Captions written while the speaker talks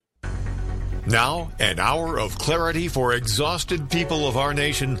Now, an hour of clarity for exhausted people of our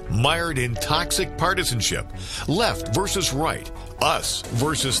nation mired in toxic partisanship. Left versus right. Us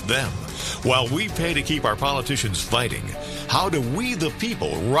versus them. While we pay to keep our politicians fighting, how do we, the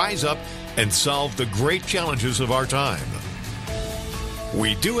people, rise up and solve the great challenges of our time?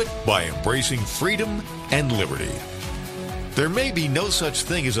 We do it by embracing freedom and liberty. There may be no such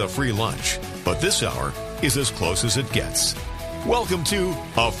thing as a free lunch, but this hour is as close as it gets. Welcome to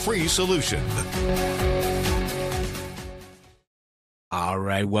A Free Solution. All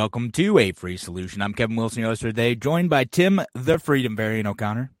right, welcome to A Free Solution. I'm Kevin Wilson, your host for today, joined by Tim, the Freedom Variant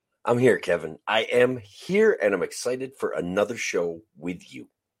O'Connor. I'm here, Kevin. I am here, and I'm excited for another show with you.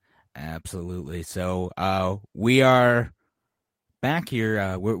 Absolutely. So we are back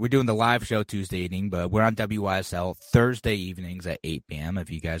here. We're doing the live show Tuesday evening, but we're on WYSL Thursday evenings at 8 p.m. If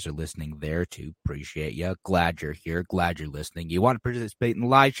you guys are listening there too, appreciate you. Glad you're here. Glad you're listening. You want to participate in the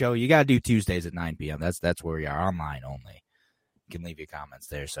live show, you got to do Tuesdays at 9 p.m. That's where we are, online only. You can leave your comments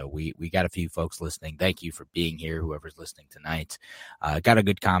there. So we got a few folks listening. Thank you for being here, whoever's listening tonight. Got a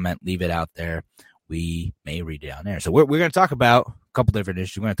good comment, leave it out there. We may read it on there. So we're going to talk about a couple different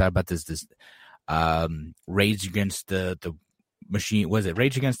issues. We're going to talk about this rage against the machine. Was it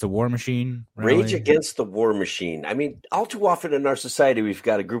Rage Against the War Machine? Really? Rage Against the War Machine. I mean, all too often in our society, we've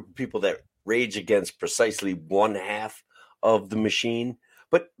got a group of people that rage against precisely one half of the machine.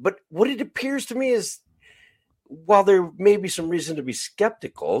 But what it appears to me is, while there may be some reason to be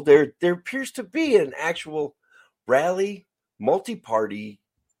skeptical, there appears to be an actual rally, multi-party,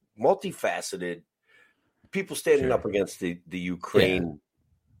 multifaceted people standing up against the Ukraine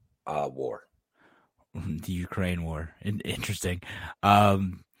war. The Ukraine war. Interesting.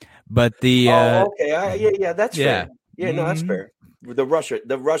 But the okay. That's fair. Yeah, no, that's fair. The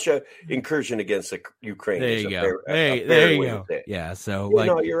Russia incursion against the Ukraine. There you go. There you go. Yeah. So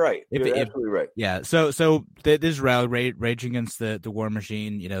no, you're right. You're absolutely right. Yeah. So this rally, Rage Against the War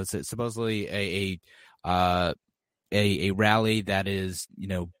Machine. You know, it's supposedly a rally that is, you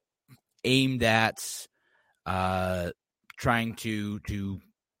know, aimed at trying to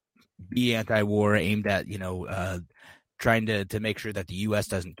be anti-war, aimed at, you know, trying to make sure that the U.S.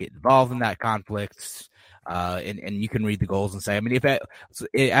 doesn't get involved in that conflict. And you can read the goals and say, I mean,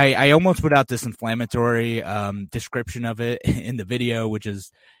 I almost put out this inflammatory description of it in the video, which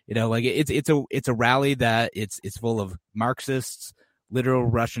is, you know, like it's a rally that it's full of Marxists, literal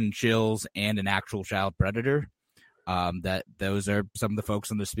Russian shills, and an actual child predator. That those are some of the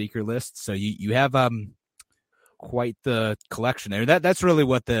folks on the speaker list. So you have quite the collection there. That's really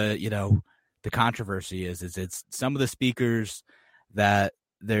what the controversy is. It's some of the speakers that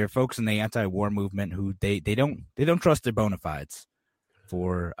they're folks in the anti-war movement who they don't trust their bona fides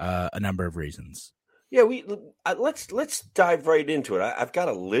for a number of reasons. Yeah, let's dive right into it. I've got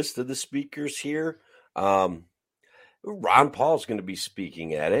a list of the speakers here. Ron Paul's going to be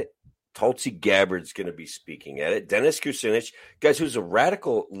speaking at it. Tulsi Gabbard's going to be speaking at it. Dennis Kucinich, guys, who's a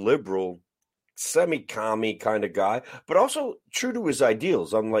radical liberal, semi-commie kind of guy, but also true to his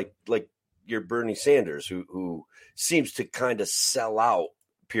ideals, unlike your Bernie Sanders, who seems to kind of sell out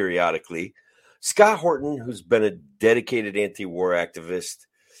periodically. Scott Horton, who's been a dedicated anti-war activist.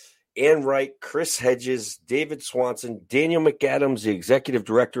 Ann Wright, Chris Hedges, David Swanson, Daniel McAdams, the executive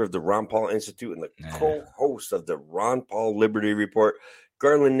director of the Ron Paul Institute and the co-host of the Ron Paul Liberty Report,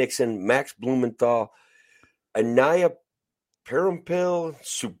 Garland Nixon, Max Blumenthal, Anaya Parampil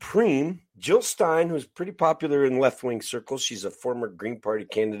Supreme, Jill Stein, who's pretty popular in left-wing circles. She's a former Green Party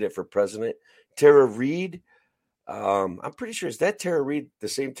candidate for president. Tara Reid. I'm pretty sure, is that Tara Reid the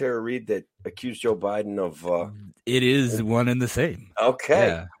same Tara Reid that accused Joe Biden of... It is one and the same. Okay.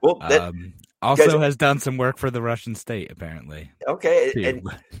 Yeah. Well, that also has done some work for the Russian state, apparently. Okay. Too. And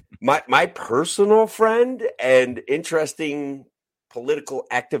my personal friend and interesting political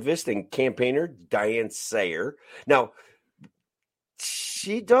activist and campaigner, Diane Sayer. Now,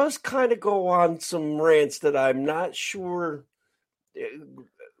 she does kind of go on some rants that I'm not sure.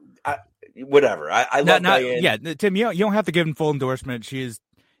 Whatever. I love Diane. Yeah, Tim, you don't have to give him full endorsement. She is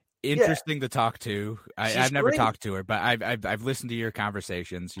interesting to talk to. I've never talked to her, but I've listened to your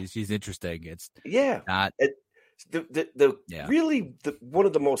conversations. She's interesting. It's not really one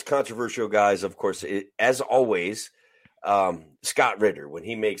of the most controversial guys, of course, as always. Scott Ritter, when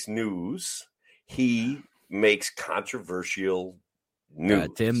he makes news, he makes controversial news.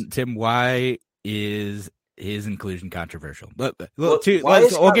 Tim, why is his inclusion controversial?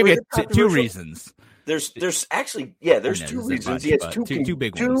 I'll give you two reasons. There's actually there's two reasons. He has two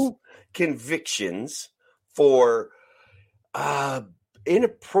big ones. Convictions for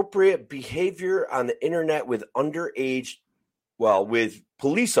inappropriate behavior on the internet with underage, with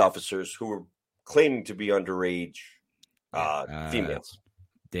police officers who were claiming to be underage females.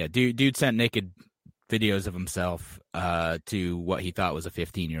 Yeah, dude sent naked videos of himself to what he thought was a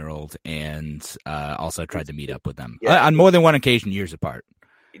 15-year-old, and also tried to meet up with them on more than one occasion, years apart.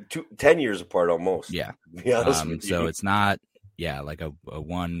 10 years apart almost. Yeah. To be honest with you. So it's not like a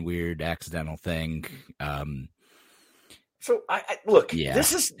one weird accidental thing. So I look,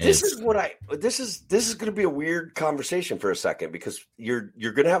 this is going to be a weird conversation for a second, because you're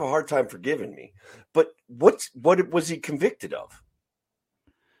going to have a hard time forgiving me. But what was he convicted of?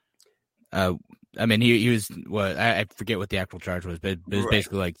 I mean, he was what I forget what the actual charge was, but it was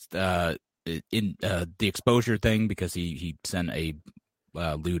basically like in the exposure thing, because he sent a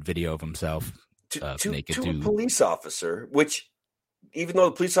lewd video of himself naked to a police officer, which, even though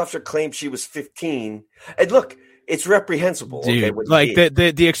the police officer claimed she was 15, and look, it's reprehensible. Dude, like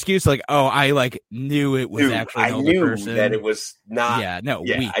the excuse, like, oh, I like knew it was actually an older person. That it was not. Yeah, no,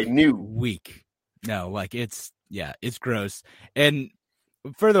 weak. I knew weak. No, like it's gross. And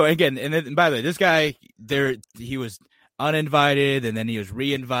further again, and then, by the way, this guy he was uninvited, and then he was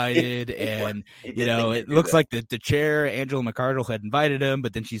re-invited, and it looks like the chair, Angela McArdle, had invited him,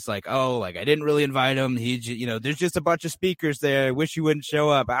 but then she's like, oh, like, I didn't really invite him. There's just a bunch of speakers there. I wish you wouldn't show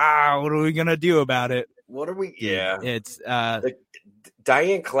up. What are we gonna do about it? What are we? Yeah, it's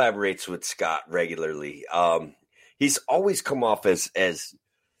Diane collaborates with Scott regularly. He's always come off as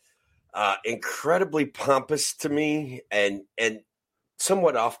incredibly pompous to me, and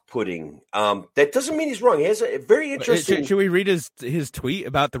somewhat off-putting. That doesn't mean he's wrong. He has a very interesting. Should we read his tweet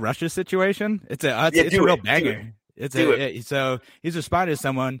about the Russia situation? It's a real banger. So he's responded to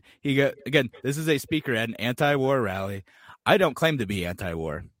someone. Again, this is a speaker at an anti-war rally. I don't claim to be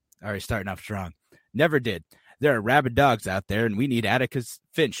anti-war. All right, starting off strong. Never did. There are rabid dogs out there, and we need Atticus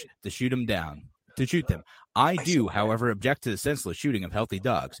Finch to shoot them. I do, however, object to the senseless shooting of healthy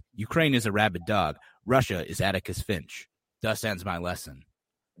dogs. Ukraine is a rabid dog. Russia is Atticus Finch. Thus ends my lesson.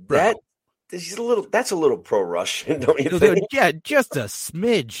 Bro. That's a little pro-Russian, don't you think? Yeah, just a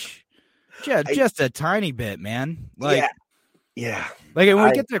smidge. Just a tiny bit, man. Like, yeah. Like, when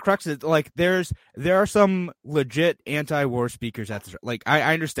we get to the crux of it, like, there are some legit anti-war speakers at the, like,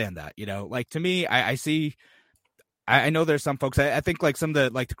 I understand that, like, to me, I see, I know there's some folks, I think, like, some of the,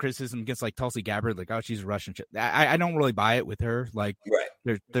 like, the criticism against, like, Tulsi Gabbard, like, oh, she's a Russian. I don't really buy it with her. Like,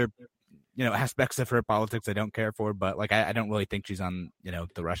 they're aspects of her politics I don't care for, but, like, I don't really think she's on,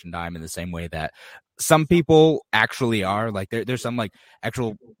 the Russian dime in the same way that some people actually are. Like, there's some, like,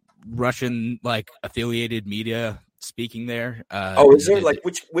 actual Russian, like, affiliated media speaking there. Is there, like,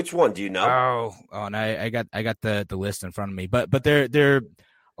 which one do you know? And I got the list in front of me, but there are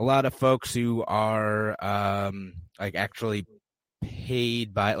a lot of folks who are like actually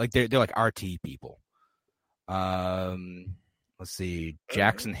paid by, like, they're like RT people. Let's see,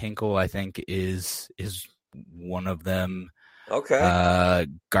 Jackson Hinkle, I think, is one of them. Okay.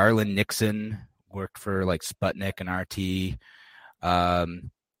 Garland Nixon worked for, like, Sputnik and RT. All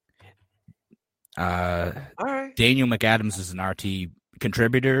right. Daniel McAdams is an RT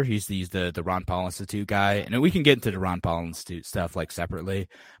contributor. He's the Ron Paul Institute guy, and we can get into the Ron Paul Institute stuff, like, separately.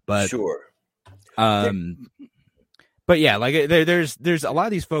 But sure. But yeah, like, there's a lot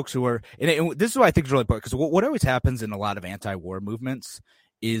of these folks who are, and this is what I think is really important, because what always happens in a lot of anti-war movements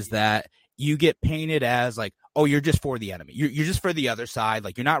is that you get painted as, like, oh, you're just for the enemy. You're just for the other side.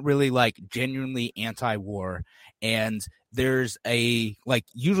 Like, you're not really, like, genuinely anti-war. And there's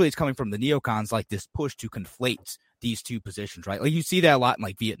usually it's coming from the neocons, like, this push to conflate these two positions, right? Like, you see that a lot in,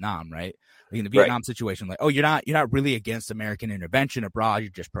 like, Vietnam, right? Like, in the Vietnam situation, like, oh, you're not really against American intervention abroad.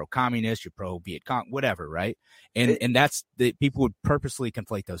 You're just pro-communist, you're pro-Viet Cong, whatever, right? And that's the people would purposely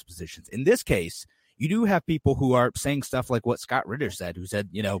conflate those positions. In this case, you do have people who are saying stuff like what Scott Ritter said, who said,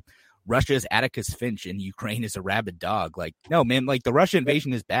 Russia is Atticus Finch and Ukraine is a rabid dog. Like, no, man, like, the Russia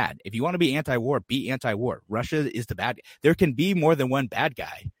invasion is bad. If you want to be anti-war, be anti-war. Russia is the bad guy. There can be more than one bad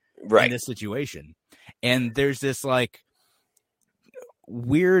guy in this situation. And there's this, like,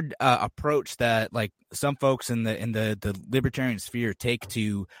 weird approach that, like, some folks in the libertarian sphere take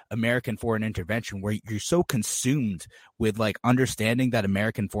to American foreign intervention, where you're so consumed with, like, understanding that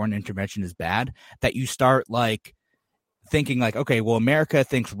American foreign intervention is bad that you start, like, thinking, like, okay, well, America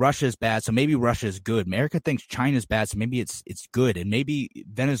thinks Russia's bad, so maybe Russia's good. America thinks China's bad, so maybe it's good, and maybe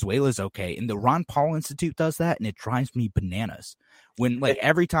Venezuela's okay. And the Ron Paul Institute does that, and it drives me bananas. When, like,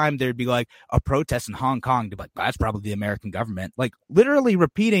 every time there'd be, like, a protest in Hong Kong, to be like, that's probably the American government, like, literally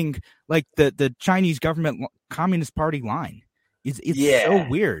repeating, like, the Chinese government Communist Party line. It's so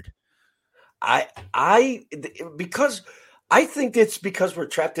weird. Because I think it's because we're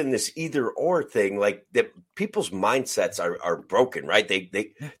trapped in this either or thing. Like that, people's mindsets are broken, right?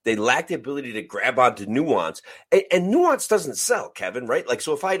 They lack the ability to grab onto nuance, and nuance doesn't sell, Kevin. Right? Like,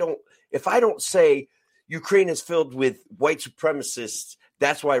 so if I don't say Ukraine is filled with white supremacists,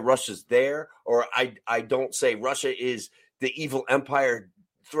 that's why Russia's there, or I don't say Russia is the evil empire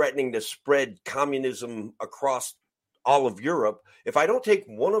threatening to spread communism across all of Europe. If I don't take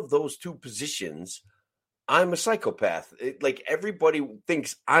one of those two positions, I'm a psychopath. Like everybody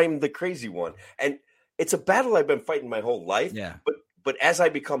thinks I'm the crazy one. And it's a battle I've been fighting my whole life. Yeah. But as I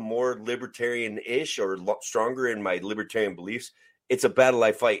become more libertarian-ish or stronger in my libertarian beliefs, it's a battle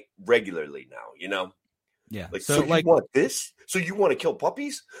I fight regularly now, you know? Yeah. Like, so you want this? So you want to kill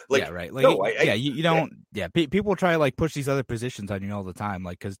puppies? Like, yeah, right. Like, no, you don't. Yeah, people try to like push these other positions on you all the time.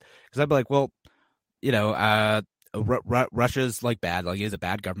 Like, because I'd be like, well, you know, Russia's like bad. Like, it is a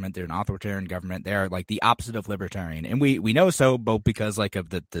bad government. They're an authoritarian government. They're like the opposite of libertarian, and we know so both because like of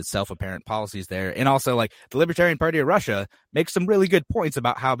the self-apparent policies there, and also like the Libertarian Party of Russia makes some really good points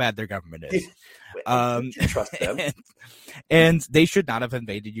about how bad their government is. Trust them. And they should not have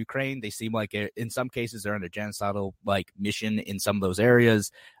invaded Ukraine. They seem like in some cases they're on a genocidal like mission in some of those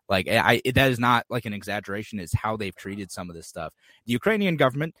areas. Like that is not like an exaggeration. Is how they've treated some of this stuff. The Ukrainian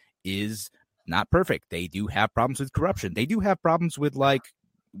government is not perfect. They do have problems with corruption. They do have problems with like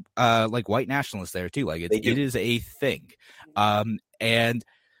white nationalists there too. Like it is a thing. And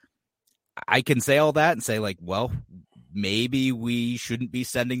I can say all that and say like, well, maybe we shouldn't be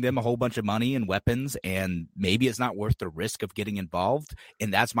sending them a whole bunch of money and weapons, and maybe it's not worth the risk of getting involved.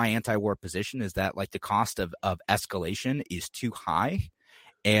 And that's my anti-war position, is that like the cost of escalation is too high.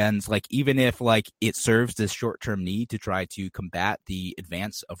 And like, even if like it serves this short-term need to try to combat the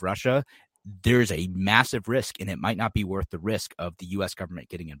advance of Russia, there's a massive risk, and it might not be worth the risk of the U.S. government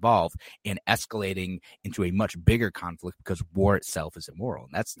getting involved and escalating into a much bigger conflict, because war itself is immoral.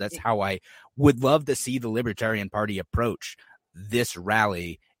 And that's how I would love to see the Libertarian Party approach this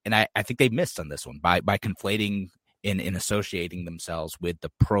rally. And I think they missed on this one by conflating and associating themselves with the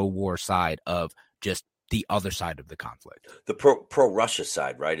pro-war side of just the other side of the conflict. The pro-Russia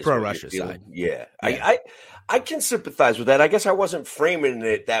side, right? Pro-Russia side. Yeah. I can sympathize with that. I guess I wasn't framing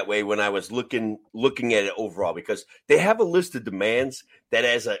it that way when I was looking at it overall, because they have a list of demands that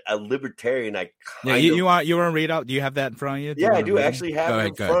as a libertarian, you want to read out? Do you have that in front of you? Yeah, I do actually have it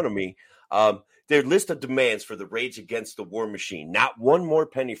in front of me. Their list of demands for the rage against the war machine. Not one more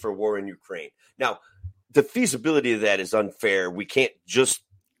penny for war in Ukraine. Now, the feasibility of that is unfair. We can't just,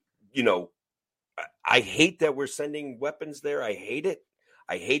 I hate that we're sending weapons there. I hate it.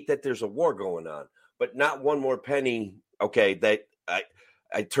 I hate that there's a war going on, but not one more penny. Okay, that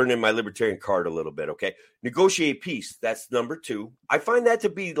I turn in my libertarian card a little bit. Okay, negotiate peace. That's number 2. I find that to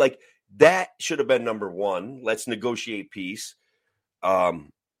be like, that should have been number 1. Let's negotiate peace.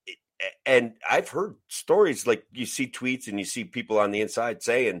 And I've heard stories, like you see tweets and you see people on the inside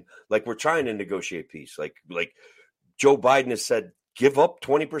saying like, we're trying to negotiate peace. Like Joe Biden has said, give up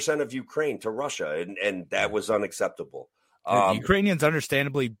 20% of Ukraine to Russia, and that was unacceptable. Ukrainians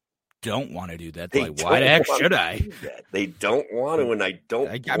understandably don't want to do that. Like, why the heck should I? They don't want to, and I don't.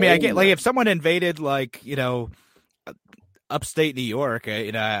 I mean, I get like, if someone invaded like upstate New York,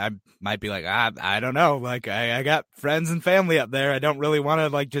 I might be like, I don't know. Like, I got friends and family up there. I don't really want to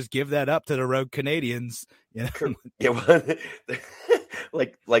like just give that up to the rogue Canadians. Yeah, well,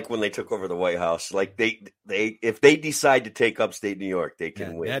 like when they took over the White House, like they if they decide to take upstate New York, they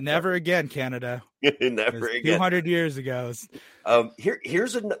can win. Yeah, never again, Canada. Never again. 200 years ago.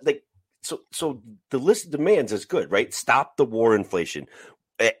 Here's a like. So the list of demands is good, right? Stop the war inflation.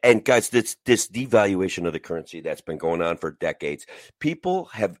 And guys, this devaluation of the currency that's been going on for decades, people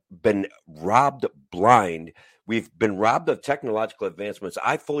have been robbed blind. We've been robbed of technological advancements.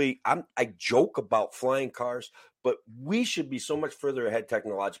 I joke about flying cars, but we should be so much further ahead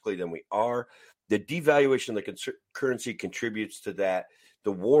technologically than we are. The devaluation of the currency contributes to that.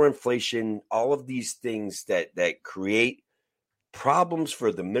 The war inflation, all of these things that create problems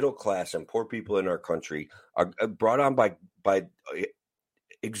for the middle class and poor people in our country are brought on by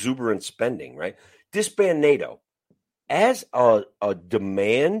exuberant spending, right? Disband NATO as a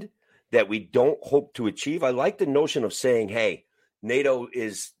demand that we don't hope to achieve. I like the notion of saying, hey, NATO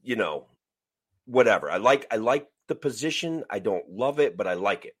is, whatever. I like the position. I don't love it, but I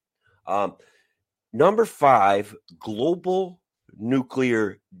like it. Number 5, global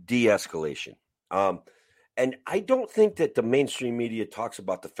nuclear de-escalation. And I don't think that the mainstream media talks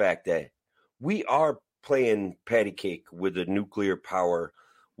about the fact that we are playing patty cake with the nuclear power.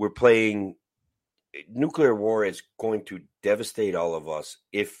 We're playing nuclear war is going to devastate all of us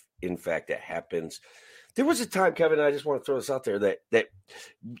if, in fact, it happens. There was a time, Kevin, I just want to throw this out there, that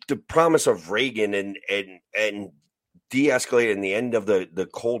the promise of Reagan and de-escalating the end of the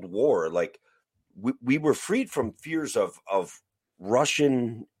Cold War, like we were freed from fears of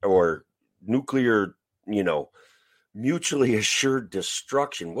Russian or nuclear, mutually assured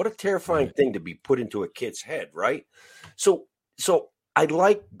destruction. What a terrifying thing to be put into a kid's head, right? So I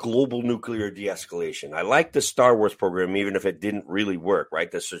like global nuclear de-escalation. I like the Star Wars program, even if it didn't really work, right?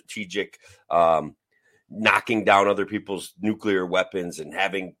 The strategic knocking down other people's nuclear weapons and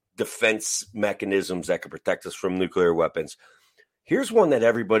having defense mechanisms that could protect us from nuclear weapons. Here's one that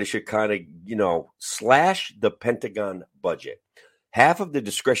everybody should kind of, slash the Pentagon budget. Half of the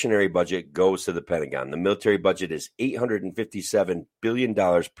discretionary budget goes to the Pentagon. The military budget is $857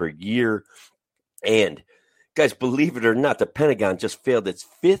 billion per year. And guys, believe it or not, the Pentagon just failed its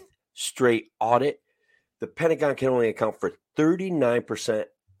 5th straight audit. The Pentagon can only account for 39%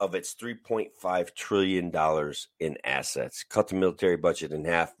 of its $3.5 trillion in assets. Cut the military budget in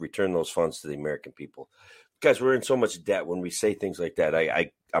half, return those funds to the American people. Guys, we're in so much debt when we say things like that.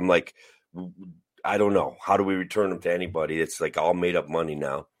 I'm like, I don't know. How do we return them to anybody? It's like all made up money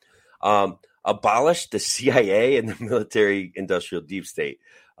now. Abolish the CIA and the military industrial deep state.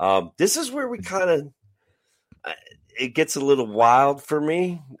 This is where we kind of, it gets a little wild for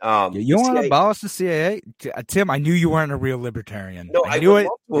me. You want to abolish the CIA? Tim, I knew you weren't a real libertarian. No, I knew it.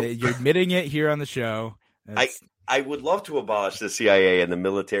 You're admitting it here on the show. I would love to abolish the CIA and the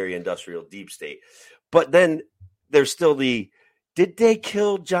military industrial deep state. But then there's still did they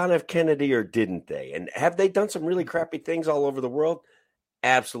kill John F. Kennedy or didn't they? And have they done some really crappy things all over the world?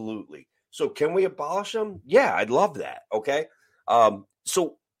 Absolutely. So can we abolish them? Yeah, I'd love that. Okay.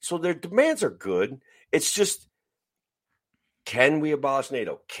 So their demands are good. It's just, can we abolish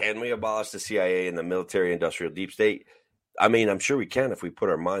NATO? Can we abolish the CIA and the military industrial deep state? I mean, I'm sure we can if we put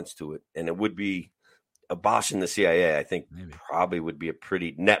our minds to it. And it would be abolishing the CIA, I think, probably would be a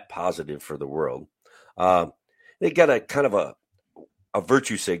pretty net positive for the world. They got a kind of a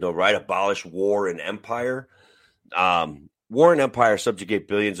virtue signal, right? Abolish war and empire. War and empire subjugate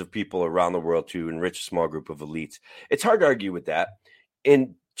billions of people around the world to enrich a small group of elites. It's hard to argue with that.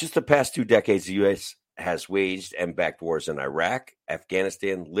 In just the past 2 decades, the U.S. has waged and backed wars in Iraq,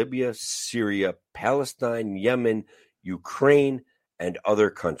 Afghanistan, Libya, Syria, Palestine, Yemen, Ukraine, and other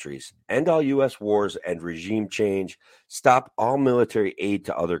countries. End all U.S. wars and regime change. Stop all military aid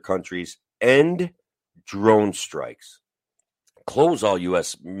to other countries. End drone strikes. Close all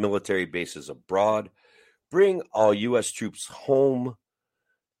U.S. military bases abroad. Bring all U.S. troops home.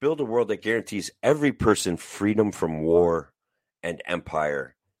 Build a world that guarantees every person freedom from war and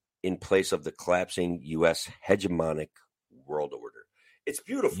empire in place of the collapsing U.S. hegemonic world order. It's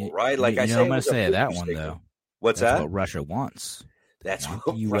beautiful, right? Like I say, I'm going to say that one, though. That's that? What Russia wants. That's what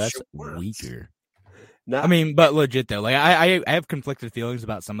the U.S. Russia wants. Weaker. I mean, but legit, though. Like, I have conflicted feelings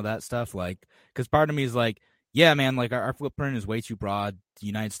about some of that stuff. Like, because part of me is like, yeah, man, like our footprint is way too broad. The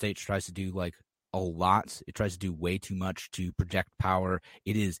United States tries to do like a lot. It tries to do way too much to project power.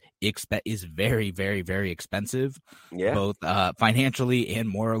 It is very, very, very expensive, both financially and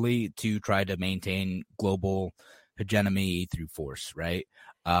morally, to try to maintain global hegemony through force. Right?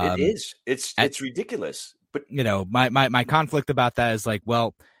 It is. It's ridiculous. But my conflict about that is like,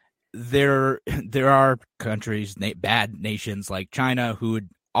 well, there are countries, bad nations like China, who would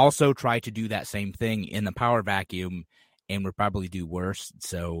also try to do that same thing in the power vacuum and would probably do worse.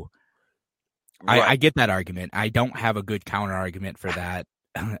 So right. I get that argument. I don't have a good counter argument for that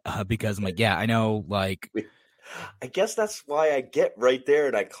because I'm like, yeah, I know. Like, I guess that's why I get right there,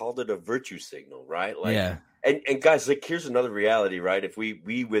 and I called it a virtue signal, right? Like, yeah. And guys, like, here's another reality, right? If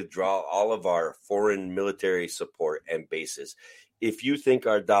we withdraw all of our foreign military support and bases, if you think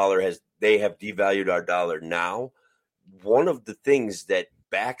our dollar they have devalued our dollar now, one of the things that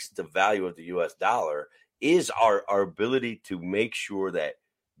backs the value of the U.S. dollar is our ability to make sure that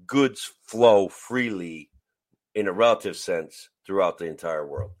goods flow freely in a relative sense throughout the entire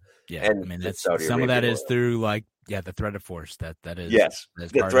world. Yeah, and I mean, that's some of that is through like, the threat of force that is. Yes, the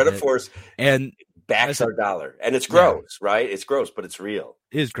threat of force and backs our dollar, and it's gross, right? It's gross, but it's real.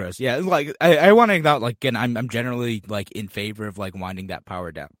 It is gross. Yeah, like I want to acknowledge, like, again, I'm generally like in favor of like winding that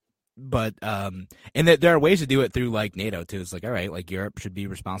power down. But and that there are ways to do it through like NATO too. It's like, all right, like Europe should be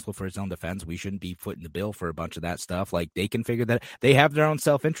responsible for its own defense. We shouldn't be footing the bill for a bunch of that stuff. Like they can figure that they have their own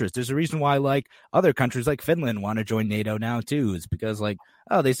self-interest. There's a reason why like other countries like Finland want to join NATO now too. Is because like,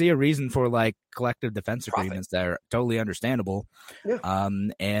 they see a reason for like collective defense Profit. agreements that are totally understandable. Yeah.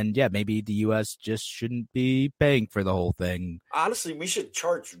 And yeah, maybe the U.S. just shouldn't be paying for the whole thing. Honestly, we should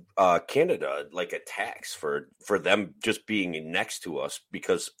charge Canada like a tax for them just being next to us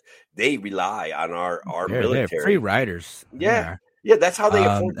because they rely on our military. They're free riders. Yeah. Yeah, that's how they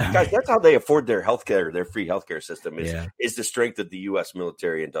afford, guys. That's how they afford their healthcare, their free healthcare system is the strength of the U.S.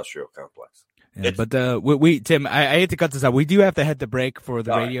 military industrial complex. Yeah, but Tim, I hate to cut this out. We do have to hit the break for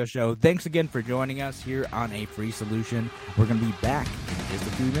the radio show. Thanks again for joining us here on A Free Solution. We're going to be back in just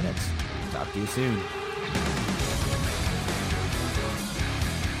a few minutes. Talk to you soon.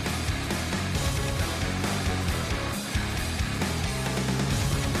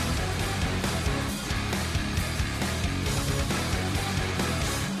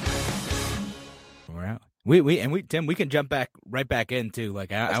 Tim, we can jump right back in too.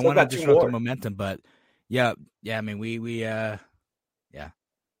 Like I want to disrupt the momentum, but yeah. I mean, we do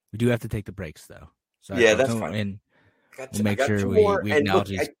have to take the breaks though. So yeah, that's fine. And we'll make sure we acknowledge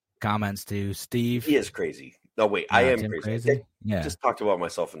these comments to Steve. He is crazy. No, wait, I am crazy. Yeah, just talked about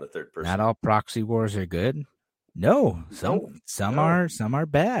myself in the third person. Not all proxy wars are good. No, some are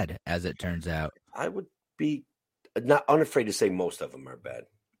bad, as it turns out. I would be not unafraid to say most of them are bad.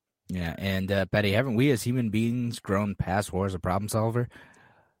 Yeah, and Betty, haven't we as human beings grown past war as a problem solver?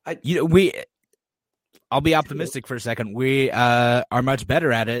 I'll be optimistic for a second. We are much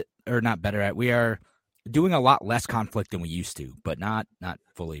better at it, or not better at. We are doing a lot less conflict than we used to, but not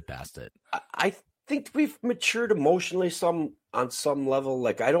fully past it. I think we've matured emotionally on some level.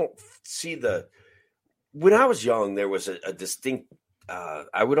 Like I don't see when I was young, there was a distinct.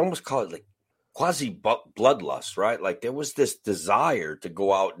 I would almost call it like quasi bloodlust, right? Like there was this desire to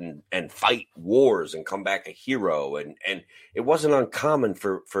go out and fight wars and come back a hero. And it wasn't uncommon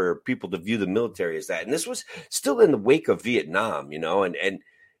for people to view the military as that. And this was still in the wake of Vietnam, and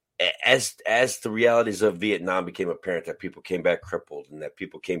as the realities of Vietnam became apparent, that people came back crippled and that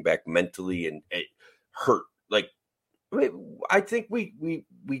people came back mentally and hurt. Like, I think we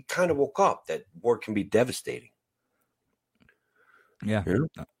kind of woke up that war can be devastating. Yeah.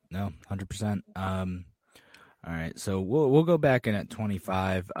 No, 100%. All right, so we'll go back in at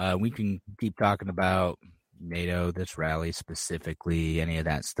 25. We can keep talking about NATO, this rally specifically, any of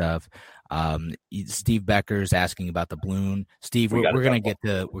that stuff. Steve Becker's asking about the balloon. Steve, we're gonna get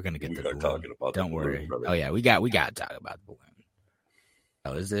to the balloon. Don't worry. Oh yeah, we got to talk about the balloon.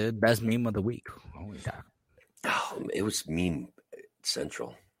 That was the best meme of the week. What are we talking? Oh, it was meme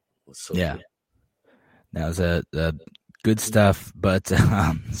central. It was so yeah, good. That was a good stuff, but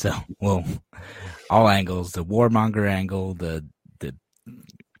all angles, the warmonger angle, the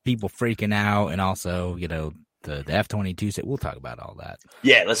people freaking out, and also, the F-22. We'll talk about all that.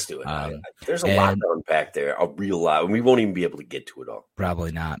 Yeah, let's do it. There's a lot to unpack there, a real lot, and we won't even be able to get to it all.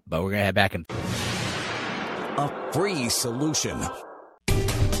 Probably not, but we're going to head back and... A Free Solution.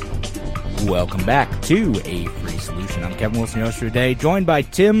 Welcome back to A Free Solution. I'm Kevin Wilson, your host for today, joined by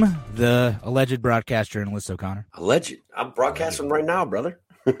Tim, the alleged broadcast journalist O'Connor. Alleged? I'm broadcasting right now, brother.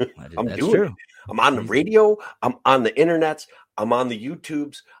 I'm doing true. it. I'm on the radio. I'm on the internets. I'm on the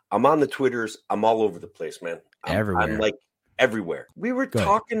YouTubes. I'm on the Twitters. I'm all over the place, man. Everywhere. I'm like everywhere. We were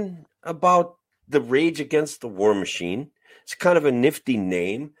talking about the Rage Against the War Machine. It's kind of a nifty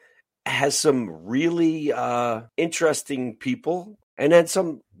name. It has some really interesting people and then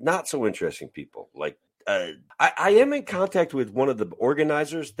some not so interesting people. Like I am in contact with one of the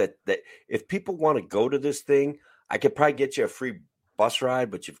organizers that if people want to go to this thing, I could probably get you a free bus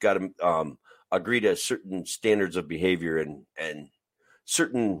ride, but you've got to agree to certain standards of behavior and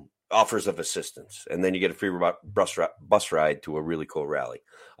certain offers of assistance. And then you get a free bus ride to a really cool rally.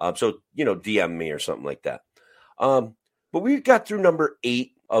 So, DM me or something like that. But we got through number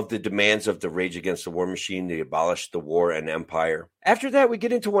 8 of the demands of the Rage Against the War Machine, to abolish the war and empire. After that, we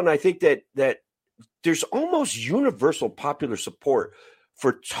get into one I think that there's almost universal popular support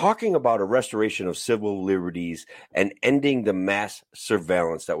for talking about a restoration of civil liberties and ending the mass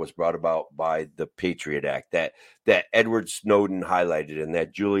surveillance that was brought about by the Patriot Act that Edward Snowden highlighted and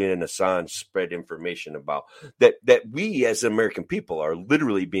that Julian Assange spread information about, that we as American people are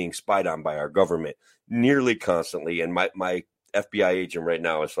literally being spied on by our government nearly constantly. And my FBI agent right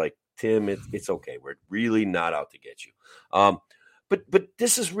now is like, Tim, it's okay. We're really not out to get you. But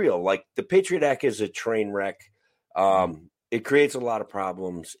this is real. Like, the Patriot Act is a train wreck. It creates a lot of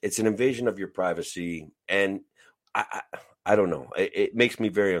problems. It's an invasion of your privacy. And I don't know. It makes me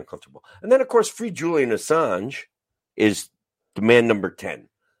very uncomfortable. And then, of course, free Julian Assange is demand number 10.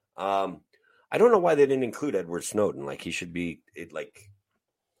 I don't know why they didn't include Edward Snowden. Like, he should be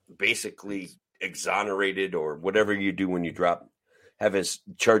basically exonerated or whatever you do when you drop have his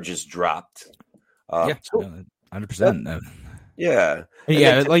charges dropped. 100%. Yeah.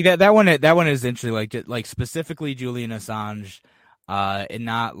 Yeah, like that one is interesting. Like specifically Julian Assange, and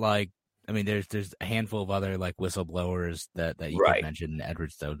not like, I mean, there's a handful of other like whistleblowers that you could mention,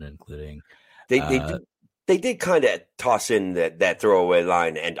 Edward Snowden including. They did kind of toss in that throwaway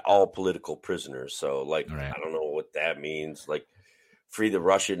line, and all political prisoners. So like, I don't know what that means. Like, free the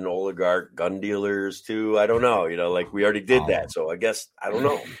Russian oligarch gun dealers too. I don't know. Like we already did that. So I guess I don't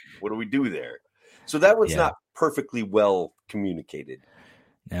know. What do we do there? So that was not perfectly well communicated.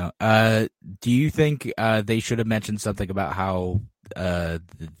 Now, do you think they should have mentioned something about how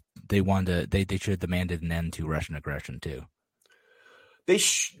they should have demanded an end to Russian aggression too?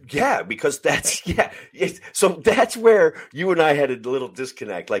 Because so that's where you and I had a little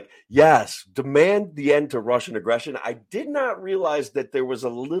disconnect. Like, yes, demand the end to Russian aggression. I did not realize that there was a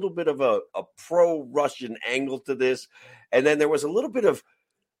little bit of a pro-Russian angle to this, and then there was a little bit of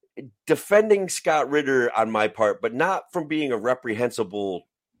defending Scott Ritter on my part, but not from being a reprehensible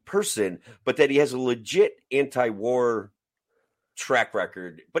person, but that he has a legit anti-war track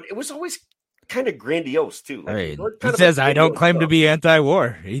record. But it was always kind of grandiose too. Like, he says, "I don't claim to be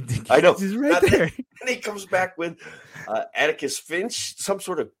anti-war." I know. He's right there. And he comes back with Atticus Finch, some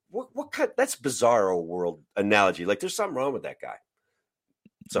sort of what kind? That's bizarro world analogy. Like, there's something wrong with that guy.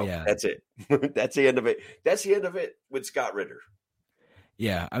 So that's it. That's the end of it. That's the end of it with Scott Ritter.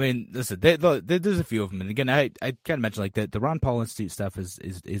 Yeah, I mean, listen, there's a few of them, and again, I kind of mentioned like the Ron Paul Institute stuff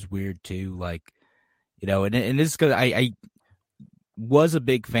is weird too. Like, and this is because I was a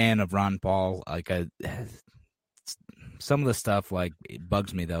big fan of Ron Paul. Like, some of the stuff like it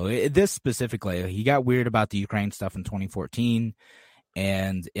bugs me though. This specifically, he got weird about the Ukraine stuff in 2014,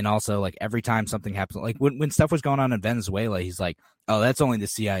 and also like every time something happens, like when stuff was going on in Venezuela, he's like, "Oh, that's only the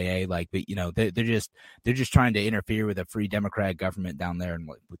CIA." Like, but they're just trying to interfere with a free democratic government down there. And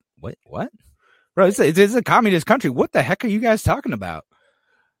like, what, bro? It's a communist country. What the heck are you guys talking about?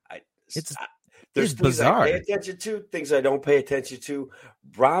 There's things bizarre. I pay attention to, things I don't pay attention to.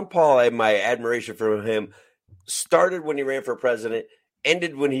 Ron Paul, and my admiration for him started when he ran for president,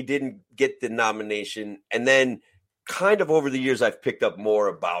 ended when he didn't get the nomination, and then kind of over the years I've picked up more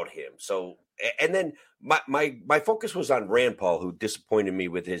about him. So, and then my focus was on Rand Paul, who disappointed me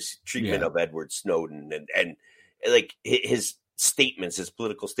with his treatment of Edward Snowden and like his statements, his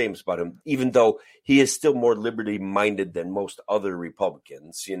political statements about him, even though he is still more liberty minded than most other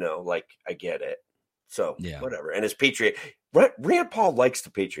Republicans, like I get it. So whatever. And his Patriot, Rand Paul likes the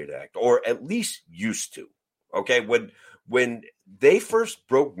Patriot Act, or at least used to. Okay. When they first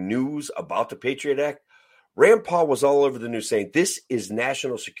broke news about the Patriot Act, Rand Paul was all over the news saying, "This is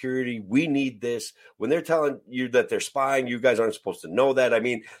national security. We need this." When they're telling you that they're spying, you guys aren't supposed to know that. I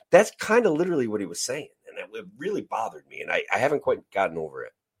mean, that's kind of literally what he was saying. And it really bothered me. And I haven't quite gotten over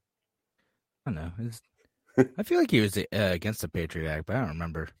it. I don't know. I feel like he was against the Patriot Act, but I don't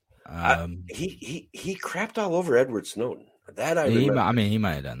remember. He crapped all over Edward Snowden. That I remember. I mean, he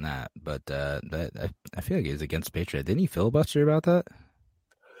might have done that, but I feel like he was against Patriot. Didn't he filibuster about that?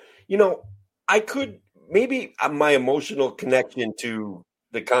 I could maybe my emotional connection to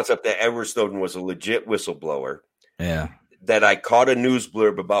the concept that Edward Snowden was a legit whistleblower. Yeah. That I caught a news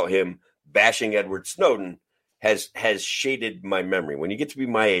blurb about him bashing Edward Snowden has shaded my memory. When you get to be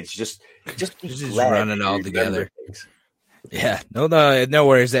my age, just run it all together. Things. Yeah, no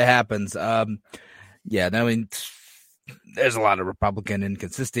worries. It happens. I mean, there's a lot of Republican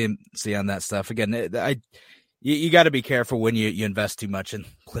inconsistency on that stuff. Again, you got to be careful when you invest too much in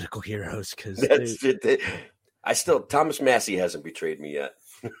political heroes, because Thomas Massey hasn't betrayed me yet.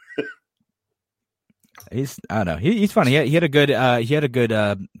 I don't know. He's funny. He had a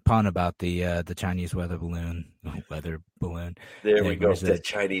good pun about the Chinese weather balloon. There we go. The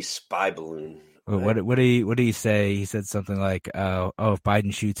Chinese spy balloon. What did he say? He said something like, "Oh, if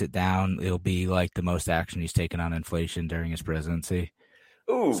Biden shoots it down, it'll be like the most action he's taken on inflation during his presidency."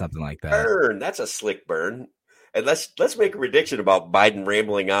 Ooh, something like that. Burn. That's a slick burn. And let's make a prediction about Biden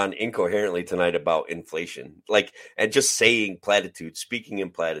rambling on incoherently tonight about inflation, and just saying platitudes, speaking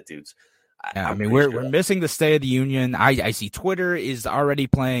in platitudes. Yeah, I mean, we're missing the State of the Union. I see Twitter is already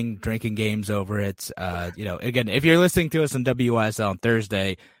playing drinking games over it. Again, if you're listening to us on WSL on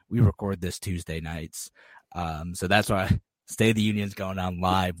Thursday, we record this Tuesday nights. So that's why State of the Union is going on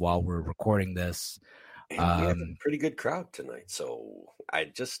live while we're recording this. And we have a pretty good crowd tonight. So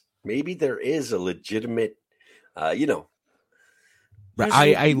maybe there is a legitimate, I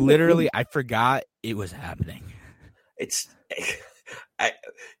literally, I forgot it was happening.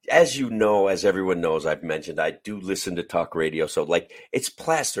 As you know, as everyone knows, I've mentioned, I do listen to talk radio. So like it's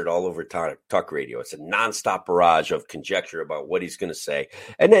plastered all over talk radio. It's a nonstop barrage of conjecture about what he's going to say.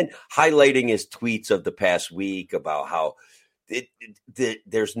 And then highlighting his tweets of the past week about how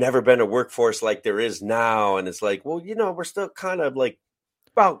there's never been a workforce like there is now. And it's like, well, we're still kind of like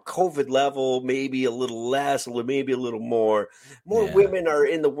about COVID level, maybe a little less, maybe a little more. More women are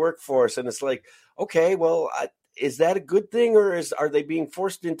in the workforce. And it's like, okay, well, is that a good thing, or are they being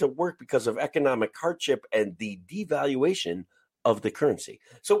forced into work because of economic hardship and the devaluation of the currency?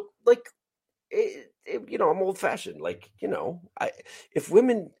 So, like, I'm old fashioned. Like, if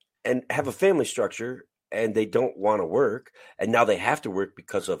women and have a family structure and they don't want to work, and now they have to work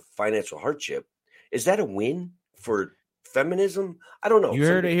because of financial hardship, is that a win for feminism? I don't know. You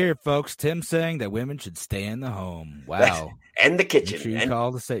heard it here, folks. Tim saying that women should stay in the home. Wow. And the kitchen. Make sure you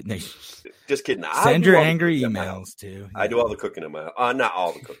call the state. No. Just kidding. Send your angry emails too. I do all the cooking in my house. Not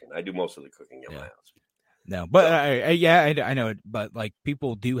all the cooking. I do most of the cooking in my house. No, but I know it. But like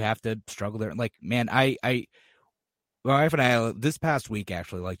people do have to struggle there. Like, man, my wife and I this past week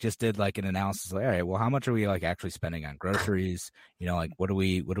actually like just did like an analysis. Like, all right, well, how much are we like actually spending on groceries? Like what do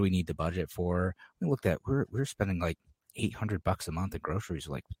we need to budget for? We looked at we're spending like $800 a month in groceries.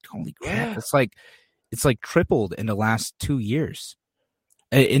 Like, holy crap! Yeah. It's like tripled in the last 2 years,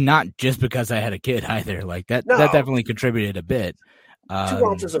 and not just because I had a kid either. Like that definitely contributed a bit. 2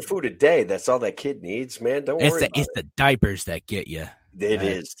 ounces of food a day. That's all that kid needs, man. Don't worry. It's the diapers that get you. It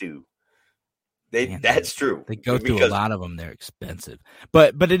is too. That's true. They go through a lot of them. They're expensive,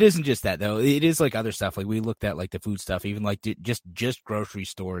 but it isn't just that though. It is like other stuff. Like we looked at like the food stuff, even like just grocery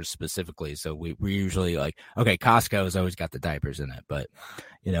stores specifically. So we're usually like, okay, Costco has always got the diapers in it, but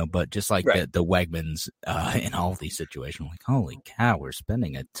but just like the Wegmans in all of these situations, like holy cow, we're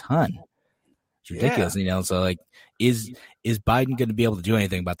spending a ton. It's ridiculous, So like, is Biden going to be able to do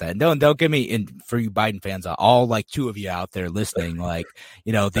anything about that? And don't get me in for you Biden fans, all like 2 of you out there listening, like,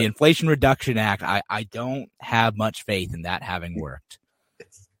 the Inflation Reduction Act. I don't have much faith in that having worked.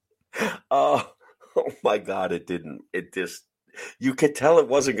 Oh my God, it didn't. It just, you could tell it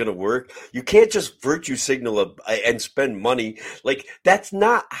wasn't going to work. You can't just virtue signal and spend money. Like, that's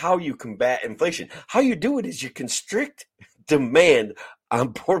not how you combat inflation. How you do it is you constrict demand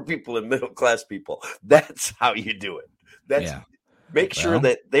on poor people and middle class people. That's how you do it. Make sure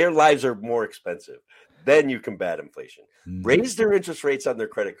that their lives are more expensive. Then you combat inflation. Raise their interest rates on their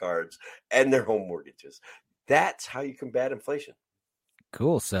credit cards and their home mortgages. That's how you combat inflation.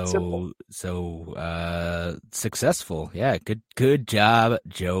 Cool. So successful. Yeah. Good job,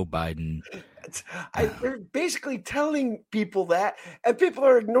 Joe Biden. They're basically telling people that, and people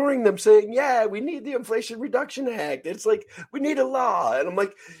are ignoring them, saying, yeah, we need the Inflation Reduction Act. It's like, we need a law. And I'm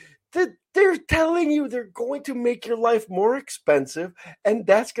like, they're telling you they're going to make your life more expensive, and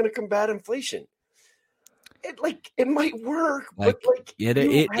that's going to combat inflation. It might work, but it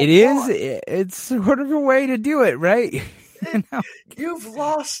is. It's sort of a way to do it, right? You've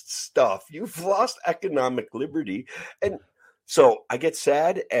lost stuff. You've lost economic liberty. And so I get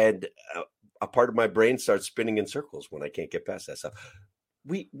sad, and a part of my brain starts spinning in circles when I can't get past that stuff.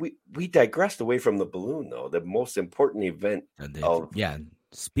 We digressed away from the balloon, though. The most important event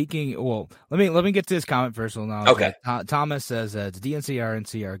Speaking, well, let me get to this comment first. Okay. Thomas says the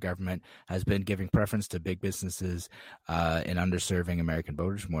NCR government has been giving preference to big businesses and underserving American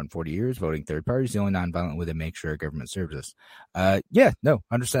voters for more than 40 years. Voting third parties, the only nonviolent way to make sure government serves us.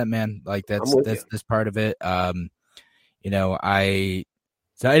 Understand, man. Like that's part of it. I know,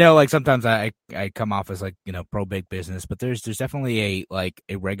 like sometimes I come off as like pro big business, but there's definitely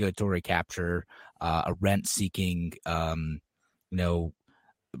a regulatory capture, a rent seeking,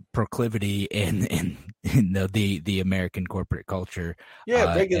 proclivity in the American corporate culture.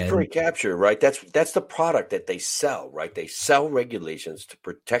 Regulatory capture, right? That's the product that they sell, right? They sell regulations to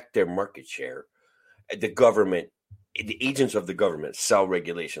protect their market share. The government, the agents of the government, sell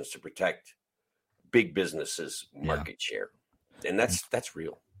regulations to protect big businesses' market share. And that's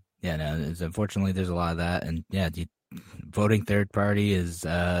real. Yeah, no, unfortunately there's a lot of that. And voting third party is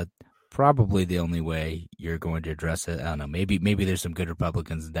probably the only way you're going to address it. I don't know. Maybe there's some good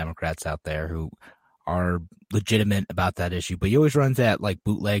Republicans and Democrats out there who are legitimate about that issue, but you always run that like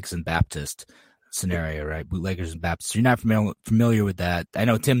bootlegs and Baptist scenario, right? Bootleggers and Baptists. You're not familiar with that. I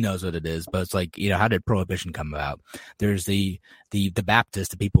know Tim knows what it is, but it's like, how did prohibition come about? There's the Baptists,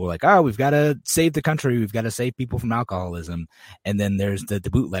 the people who are like, oh, we've got to save the country. We've got to save people from alcoholism. And then there's the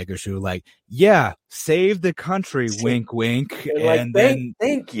bootleggers who are like, yeah, save the country, wink, wink. And then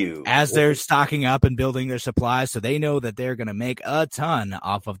thank you. As they're stocking up and building their supplies, so they know that they're going to make a ton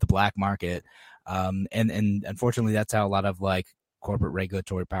off of the black market. And unfortunately, that's how a lot of like corporate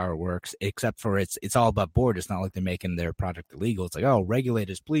regulatory power works, except for it's all above board. It's not like they're making their product illegal. It's like, oh,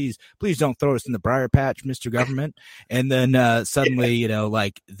 regulators, please don't throw us in the briar patch, Mr. Government. And then suddenly,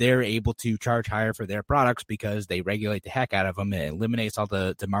 like they're able to charge higher for their products because they regulate the heck out of them. It eliminates all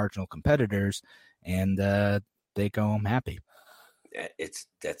the marginal competitors, and they go home happy.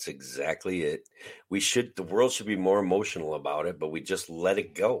 That's exactly it. The world should be more emotional about it, but we just let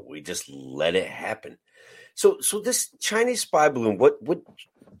it go. We just let it happen. So this Chinese spy balloon, what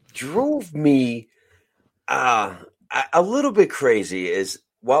drove me a little bit crazy is,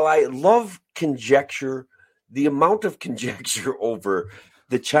 while I love conjecture, the amount of conjecture over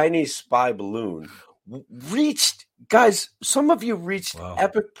the Chinese spy balloon reached, guys, some of you reached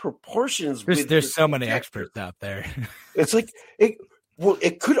epic proportions. There's so many experts out there. It's like,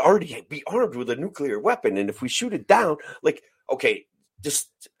 it could already be armed with a nuclear weapon. And if we shoot it down, like, okay, just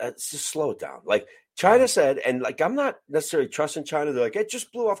slow it down. Like China said, and like, I'm not necessarily trusting China. They're like, it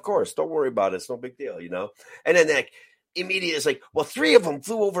just blew off course. Don't worry about it. It's no big deal, And then like, immediately it's like, well, 3 of them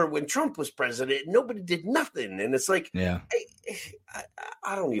flew over when Trump was president and nobody did nothing. And it's like,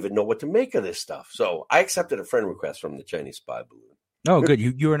 I don't even know what to make of this stuff. So I accepted a friend request from the Chinese spy balloon. Oh, good.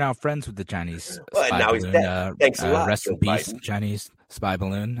 You are now friends with the Chinese spy now balloon. He's dead. Thanks a lot. Rest in peace, Chinese spy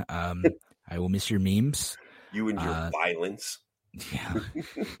balloon. I will miss your memes. You and your violence. Yeah.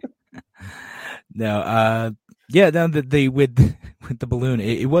 With the balloon,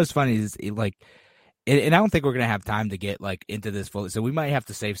 it was funny. And I don't think we're gonna have time to get like into this fully, so we might have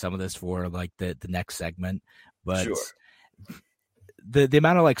to save some of this for like the next segment. But sure. The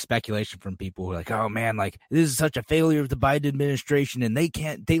amount of like speculation from people who are like, oh man, like this is such a failure of the Biden administration, and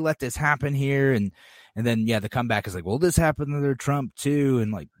they let this happen here, and then the comeback is like, well, this happened under Trump too,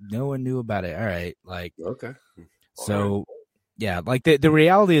 and like no one knew about it. All right, like okay, so yeah, like the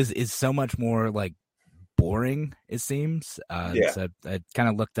reality is so much more like boring, it seems. So I kind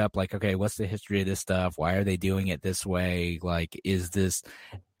of looked up like, okay, what's the history of this stuff? Why are they doing it this way? Like, is this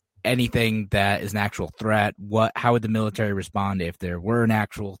anything that is an actual threat? How would the military respond if there were an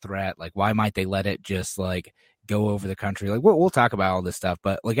actual threat? Like, why might they let it just like go over the country? Like, we'll talk about all this stuff,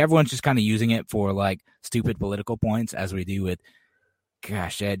 but like everyone's just kind of using it for like stupid political points, as we do with,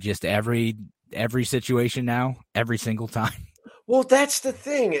 just every situation now, every single time. Well, that's the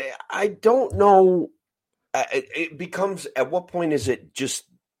thing. I don't know. It becomes, at what point is it just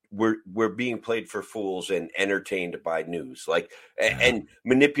we're being played for fools and entertained by news, like and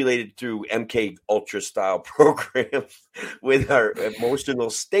manipulated through MK Ultra style programs with our emotional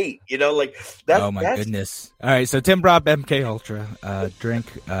state, like that. Oh my goodness! All right, so Tim brought MK Ultra drink,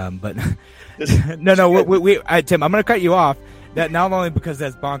 but no, Tim, I'm going to cut you off. That not only because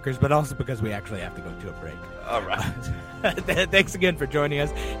that's bonkers, but also because we actually have to go to a break. All right. Thanks again for joining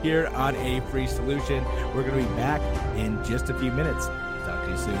us here on A Free Solution. We're going to be back in just a few minutes. Talk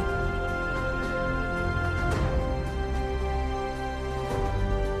to you soon.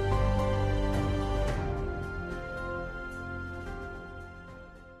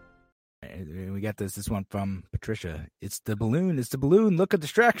 We got this one from Patricia. It's the balloon. Look at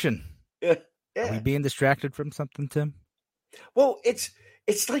distraction. Yeah. Are we being distracted from something, Tim? Well, it's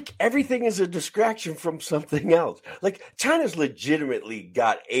like everything is a distraction from something else. Like China's legitimately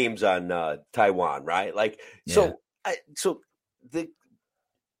got aims on Taiwan, right? Like,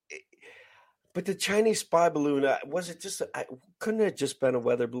 but the Chinese spy balloon, was it just? Couldn't it have just been a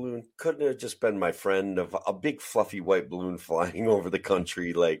weather balloon? Couldn't it have just been my friend of a big fluffy white balloon flying over the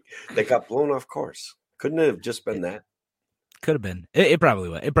country, like that got blown off course? Couldn't it have just been that? Could have been. It probably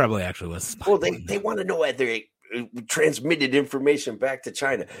was. It probably actually was. Well, they want to know whether it transmitted information back to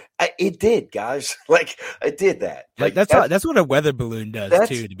China. It did, guys. Like, it did that. Like that's what a weather balloon does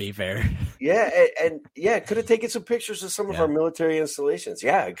too. To be fair, yeah, and it could have taken some pictures of some of our military installations.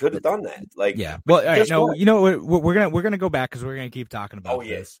 Yeah, it could have done that. Like, yeah. Well, all right, no, we're gonna go back because we're gonna keep talking about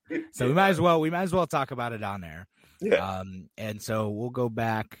this. So we might as well talk about it on there. Yeah. And so we'll go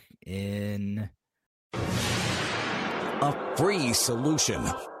back in a free solution.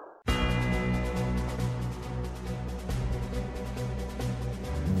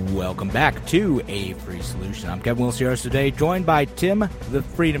 Welcome back to A Free Solution. I'm Kevin Wilson today, joined by Tim, the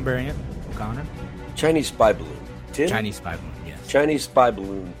Freedom Variant O'Connor. Chinese spy balloon. Tim? Chinese spy balloon, yes. Chinese spy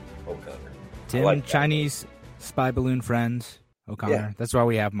balloon O'Connor. Tim, like Chinese spy balloon friend O'Connor. Yeah. That's why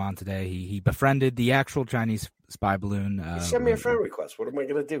we have him on today. He befriended the actual Chinese spy balloon. He sent me a friend request. What am I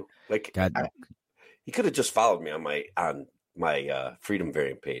going to do? Like, he could have just followed me on my Freedom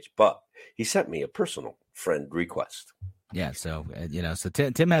Variant page, but he sent me a personal friend request. Yeah, so so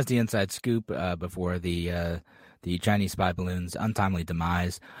Tim has the inside scoop before the the Chinese spy balloon's untimely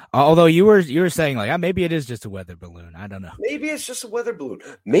demise. Although you were saying like maybe it is just a weather balloon. I don't know. Maybe it's just a weather balloon.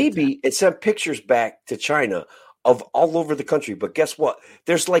 Maybe it sent pictures back to China of all over the country. But guess what?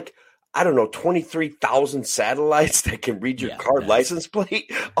 There's like, I don't know, 23,000 satellites that can read your car license plate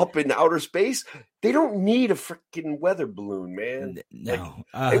up in outer space. They don't need a freaking weather balloon, man. No,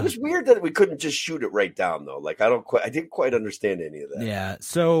 it was weird that we couldn't just shoot it right down, though. Like, I didn't quite understand any of that. Yeah.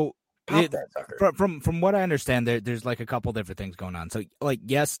 So that sucker. From what I understand, there's like a couple different things going on. So, like,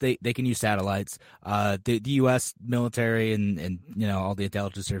 yes, they can use satellites. The U.S. military and all the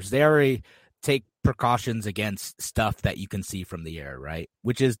intelligence services, they already take precautions against stuff that you can see from the air, right?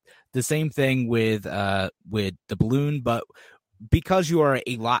 Which is the same thing with the balloon, but because you are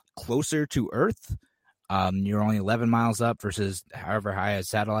a lot closer to Earth, you're only 11 miles up versus however high a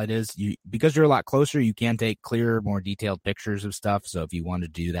satellite is. Because you're a lot closer, you can take clearer, more detailed pictures of stuff. So if you want to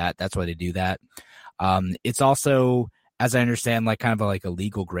do that, that's why they do that. It's also, as I understand, like kind of like a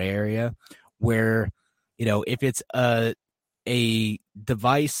legal gray area where, if it's a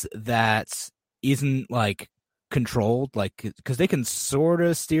device that isn't like controlled, like because they can sort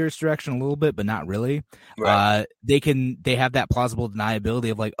of steer its direction a little bit, but not really. Right. They have that plausible deniability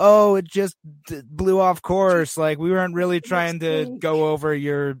of like, oh, it just blew off course. Like we weren't really trying to go over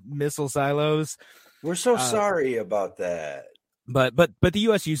your missile silos. We're so sorry about that. But the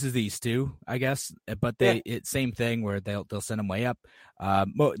U.S. uses these too, I guess. But it's same thing where they'll send them way up.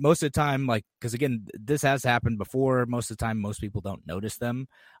 Most of the time, like because again, this has happened before. Most of the time, most people don't notice them.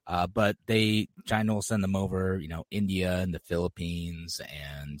 But China will send them over, India and the Philippines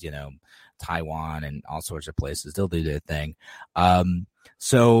and Taiwan and all sorts of places. They'll do their thing. And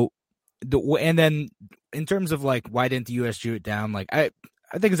then in terms of like why didn't the U.S. shoot it down? Like I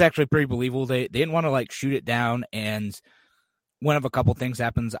think it's actually pretty believable. They didn't want to like shoot it down and one of a couple things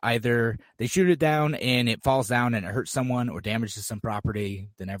happens. Either they shoot it down and it falls down and it hurts someone or damages some property,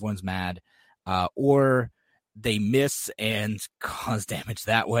 then everyone's mad. Or they miss and cause damage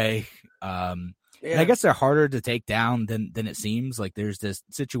that way. And I guess they're harder to take down than it seems. Like there's this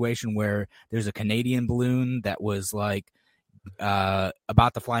situation where there's a Canadian balloon that was like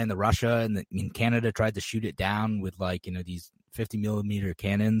about to fly into Russia, and Canada tried to shoot it down with like these 50 millimeter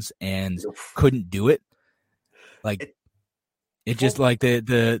cannons and couldn't do it. Like it just like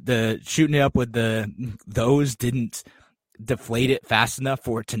the shooting it up with those didn't deflate it fast enough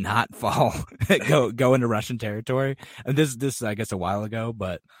for it to not fall, go into Russian territory. And this I guess a while ago,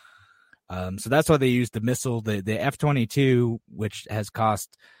 but so that's why they used the missile, the F-22, which has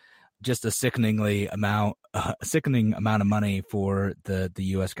cost just a sickening amount of money for the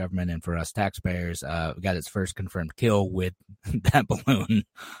U.S. government and for us taxpayers. Got its first confirmed kill with that balloon.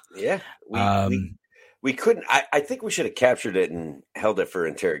 Yeah, we couldn't. I think we should have captured it and held it for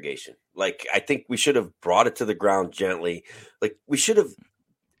interrogation. Like I think we should have brought it to the ground gently. Like we should have.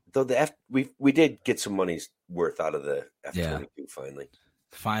 Though we did get some money's worth out of the F-22 finally.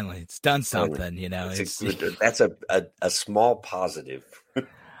 Finally, it's done something. That's a small positive.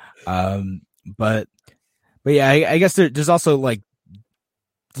 But yeah, I guess there's also like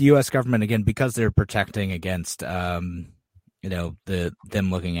the U.S. government again because they're protecting against them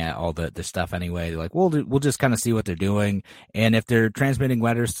looking at all the stuff anyway. Like we'll just kind of see what they're doing, and if they're transmitting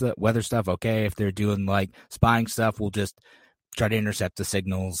weather stuff, okay. If they're doing like spying stuff, we'll just try to intercept the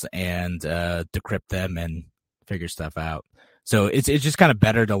signals and decrypt them and figure stuff out. So it's just kind of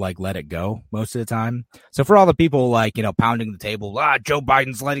better to like let it go most of the time. So for all the people like pounding the table, Joe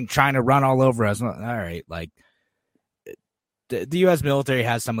Biden's letting China run all over us. All right, like the U.S. military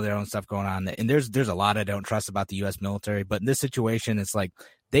has some of their own stuff going on, and there's a lot I don't trust about the U.S. military. But in this situation, it's like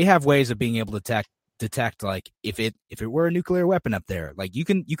they have ways of being able to detect like if it were a nuclear weapon up there, like you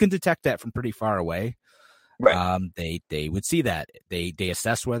can detect that from pretty far away. Right. They would see that they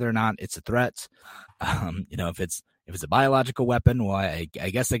assess whether or not it's a threat. If it's a biological weapon, well, I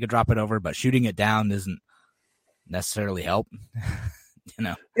guess they could drop it over, but shooting it down doesn't necessarily help.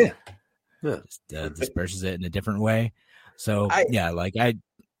 Just disperses it in a different way. So I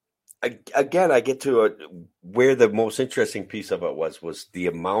get to where the most interesting piece of it was the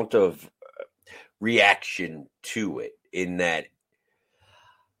amount of reaction to it. In that,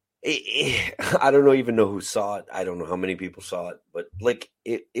 I don't even know who saw it. I don't know how many people saw it, but like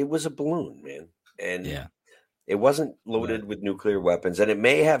it was a balloon, man, and it wasn't loaded with nuclear weapons, and it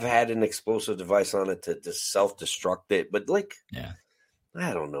may have had an explosive device on it to self-destruct it, but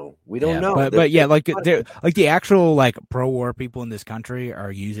I don't know. We don't know. But the actual like pro-war people in this country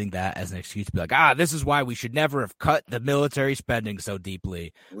are using that as an excuse to be like, this is why we should never have cut the military spending so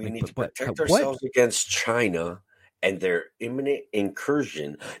deeply. We need to protect ourselves against China and their imminent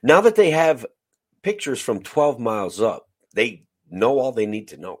incursion. Now that they have pictures from 12 miles up. They know all they need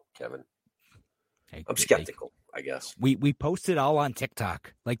to know, Kevin. I'm skeptical, I guess. We post it all on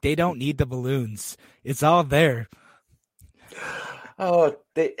TikTok. Like, they don't need the balloons. It's all there. Oh,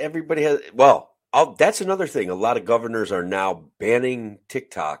 everybody has. Well, that's another thing. A lot of governors are now banning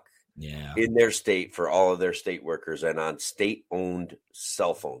TikTok in their state for all of their state workers and on state-owned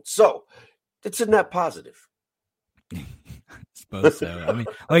cell phones. So it's a net positive. I suppose so. I mean,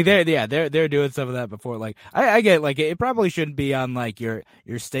 like they're doing some of that before. Like I get like it probably shouldn't be on like your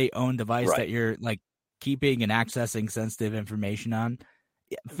state-owned device that you're like keeping and accessing sensitive information on.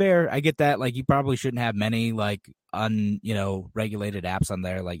 Yeah, fair, I get that. Like, you probably shouldn't have many like regulated apps on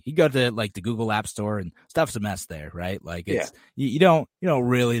there. Like, you go to like the Google App Store and stuff's a mess there, right? Like, it's you don't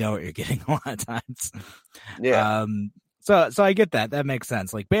really know what you're getting a lot of times. Yeah. So I get that. That makes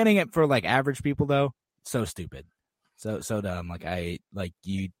sense. Like, banning it for like average people though, so stupid, so dumb. Like,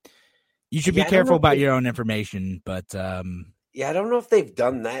 you should be careful about your own information, but yeah, I don't know if they've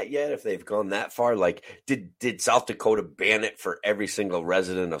done that yet, if they've gone that far. Like, did South Dakota ban it for every single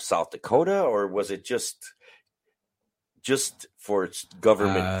resident of South Dakota, or was it just for its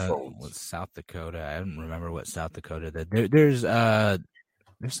government phones? With South Dakota, I don't remember what South Dakota did. There's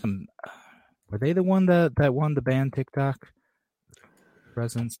some. Were they the one that wanted to ban TikTok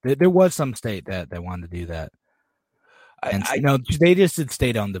presence? There was some state that wanted to do that. They just did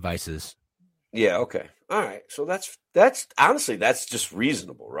state-owned devices. Yeah. Okay. All right. So that's honestly, that's just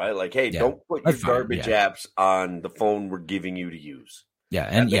reasonable, right? Like, hey, don't put your garbage apps on the phone we're giving you to use. Yeah.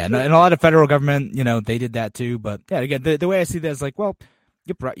 And a lot of federal government, they did that too. But yeah, again, the way I see that is like, well,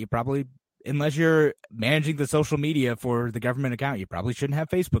 you probably, unless you're managing the social media for the government account, you probably shouldn't have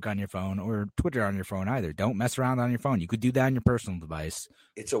Facebook on your phone or Twitter on your phone either. Don't mess around on your phone. You could do that on your personal device.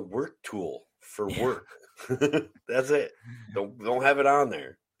 It's a work tool for work. That's it. Don't have it on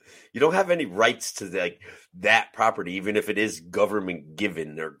there. You don't have any rights to that property, even if it is government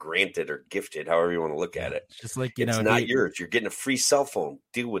given or granted or gifted, however you want to look at it. Just like, it's not yours. You're getting a free cell phone.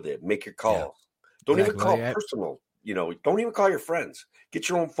 Deal with it. Make your calls. Yeah, don't even call personal. Don't even call your friends. Get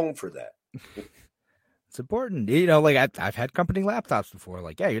your own phone for that. It's important. I've had company laptops before.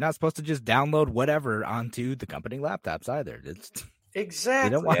 Like, yeah, you're not supposed to just download whatever onto the company laptops either.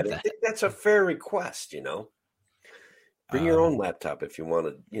 Exactly. I think that's a fair request, Bring your own laptop if you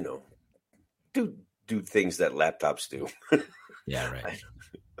want to, do things that laptops do. Yeah, right.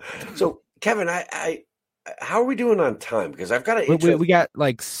 So, Kevin, how are we doing on time? Because I've got we got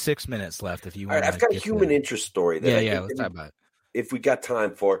like 6 minutes left. If you want, I've got a human interest story. That let's talk about it. If we got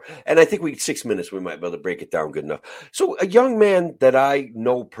time for, and I think 6 minutes, we might be able to break it down good enough. So, a young man that I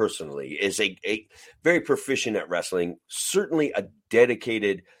know personally is a very proficient at wrestling, certainly a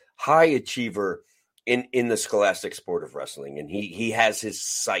dedicated, high achiever in the scholastic sport of wrestling, and he has his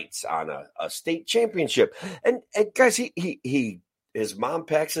sights on a state championship. And guys, his mom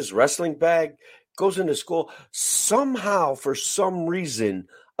packs his wrestling bag, goes into school. Somehow, for some reason,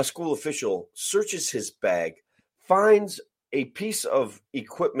 a school official searches his bag, finds a piece of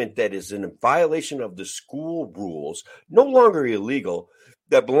equipment that is in violation of the school rules, no longer illegal,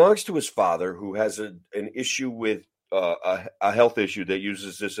 that belongs to his father, who has an issue with a health issue that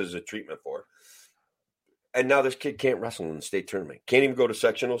uses this as a treatment for. And now this kid can't wrestle in the state tournament. Can't even go to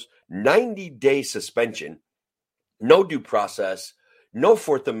sectionals. 90-day suspension. No due process. No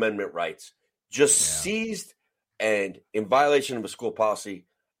Fourth Amendment rights. Just seized and in violation of a school policy.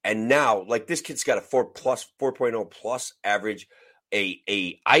 And now, this kid's got a 4.0 plus average,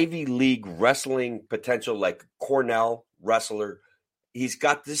 a Ivy League wrestling potential, like Cornell wrestler. He's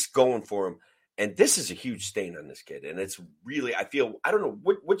got this going for him. And this is a huge stain on this kid. And it's really, I don't know,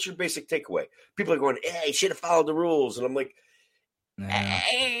 what's your basic takeaway? People are going, hey, he should have followed the rules. And I'm like,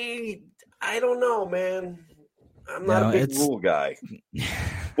 hey, I don't know, man. I'm not a big rule guy.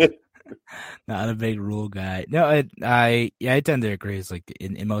 Not a big rule guy. No, I tend to agree. It's like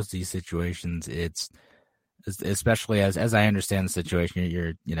in most of these situations, it's especially as I understand the situation,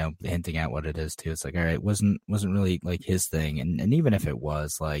 you're hinting at what it is too. It's like, all right, wasn't really like his thing, and even if it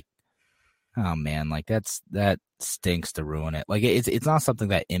was, like, oh man, like that stinks to ruin it. Like it's not something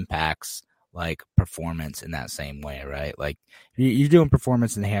that impacts like performance in that same way, right? Like you're doing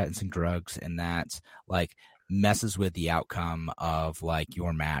performance enhancing drugs, and that like messes with the outcome of like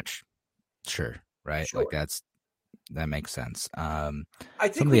your match. Sure, right? Sure. Like that makes sense. I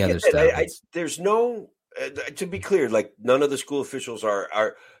think some of the other stuff. There's no, to be clear, like none of the school officials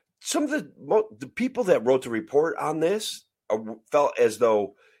are. Some of the people that wrote the report on this felt as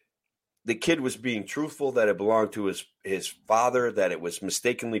though the kid was being truthful, that it belonged to his father, that it was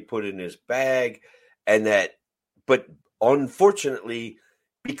mistakenly put in his bag, and that, but unfortunately,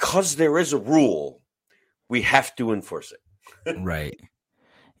 because there is a rule, we have to enforce it. Right.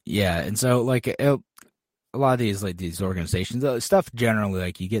 Yeah. And so like a lot of these organizations, stuff generally,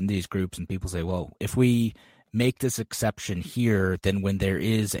 like you get in these groups and people say, well, if we make this exception here, then when there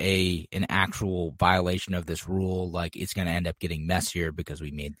is an actual violation of this rule, like it's going to end up getting messier because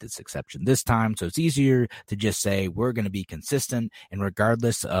we made this exception this time. So it's easier to just say we're going to be consistent and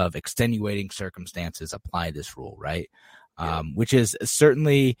regardless of extenuating circumstances, apply this rule, right? Yeah. Which is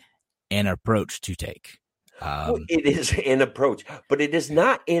certainly an approach to take. Well, it is an approach, but it is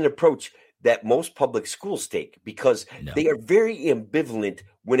not an approach that most public schools take because they are very ambivalent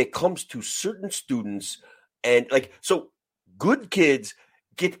when it comes to certain students. And so good kids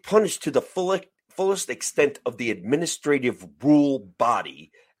get punished to the fullest extent of the administrative rule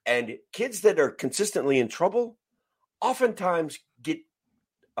body. And kids that are consistently in trouble oftentimes get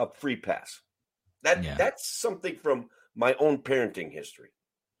a free pass. That's something from my own parenting history.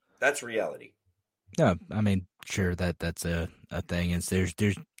 That's reality. No, I mean, sure, that's a thing. Is there's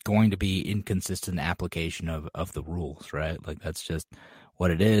going to be inconsistent application of the rules, right? Like that's just what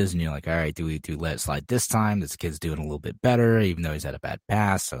it is. And you're like, all right, do we let it slide this time? This kid's doing a little bit better, even though he's had a bad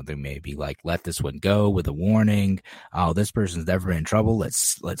pass. So they may be like, let this one go with a warning. Oh, this person's never in trouble.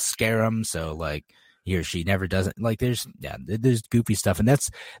 Let's scare him. So like he or she never does it. Like there's goofy stuff. And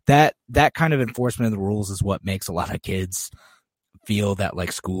that kind of enforcement of the rules is what makes a lot of kids feel that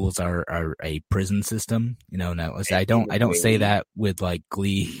like schools are a prison system, Now I don't say that with like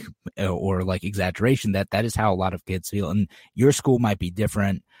glee or like exaggeration. That is how a lot of kids feel. And your school might be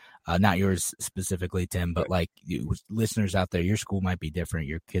different, not yours specifically, Tim, but like listeners out there, your school might be different.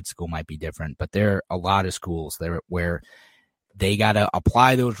 Your kid's school might be different. But there are a lot of schools there where they got to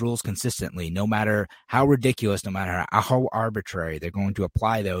apply those rules consistently, no matter how ridiculous, no matter how arbitrary, they're going to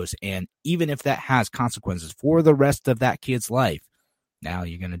apply those. And even if that has consequences for the rest of that kid's life, now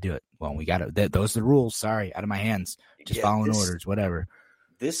you're going to do it. Well, we got to, those are the rules. Sorry, out of my hands. Just following orders, whatever.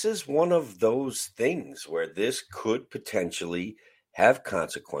 This is one of those things where this could potentially have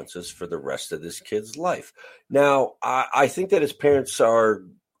consequences for the rest of this kid's life. Now, I think that his parents are,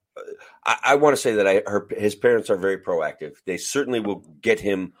 I want to say that his parents are very proactive. They certainly will get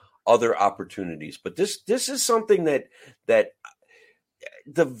him other opportunities. But this is something that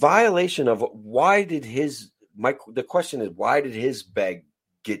the violation of the question is, why did his bag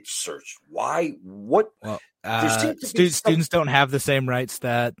get searched? Why? What? Well, students don't have the same rights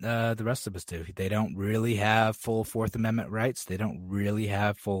that the rest of us do. They don't really have full Fourth Amendment rights. They don't really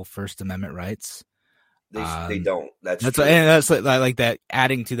have full First Amendment rights. They don't. That's like that.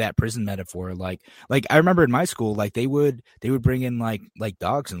 Adding to that prison metaphor, like I remember in my school, like they would bring in like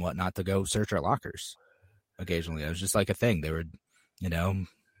dogs and whatnot to go search our lockers. Occasionally, it was just like a thing. They would,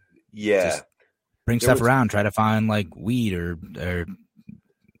 just bring stuff around, try to find like weed or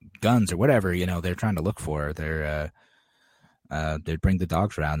guns or whatever they're trying to look for. They'd bring the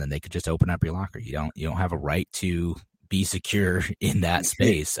dogs around, and they could just open up your locker. You don't have a right to be secure in that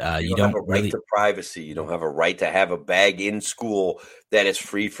space. You don't have a right to privacy. You don't have a right to have a bag in school that is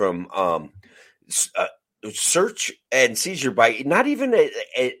free from search and seizure by not even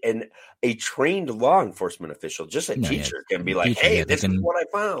a trained law enforcement official. Just a teacher can be like, "Hey, this is what I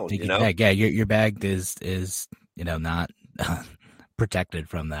found." Your bag is not protected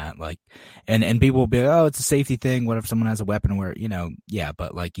from that. Like, and people will be, "Oh, it's a safety thing. What if someone has a weapon?" Where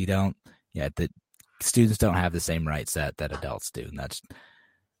but like you don't. The students don't have the same rights that adults do, and that's.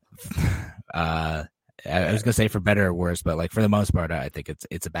 I was gonna say for better or worse, but like for the most part, I think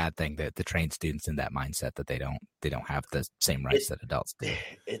it's a bad thing that to train students in that mindset that they don't have the same rights that adults do.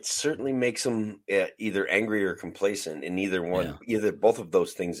 It certainly makes them either angry or complacent, and either both of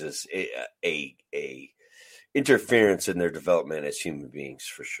those things is a interference in their development as human beings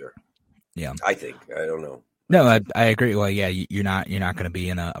for sure. Yeah, I think. I don't know. No, I agree. Well, yeah, you're not going to be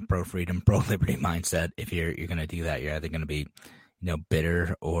in a pro freedom, pro liberty mindset if you're going to do that. You're either going to be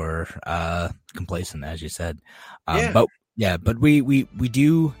bitter or complacent, as you said. But we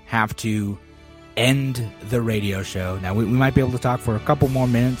do have to end the radio show. Now we might be able to talk for a couple more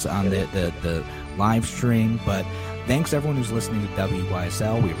minutes on the live stream, but thanks everyone who's listening to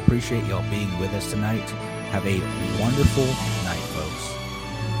WYSL. We appreciate y'all being with us tonight. Have a wonderful night, folks.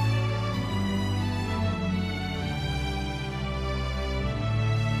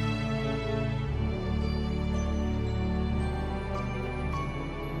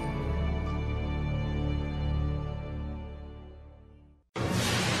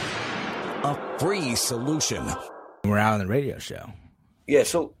 Free solution. We're out on the radio show. Yeah,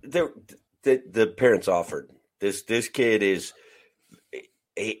 so the parents offered this kid is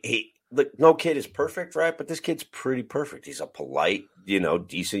look, no kid is perfect, right? But this kid's pretty perfect. He's a polite,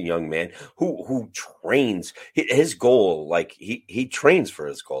 decent young man who trains. His goal, like he trains for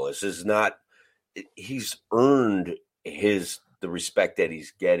his goal. This is not. He's earned the respect that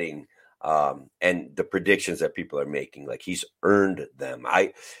he's getting, and the predictions that people are making. Like he's earned them.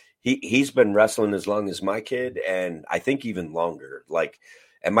 He's been wrestling as long as my kid, and I think even longer. Like.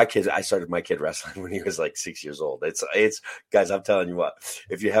 And I started my kid wrestling when he was like 6 years old. It's guys, I'm telling you what,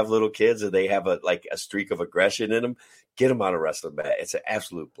 if you have little kids and they have a streak of aggression in them, get them on a wrestling mat. It's an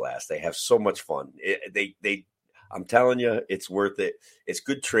absolute blast. They have so much fun. I'm telling you, it's worth it. It's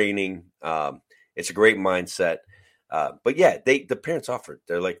good training. It's a great mindset. But yeah, the parents offered.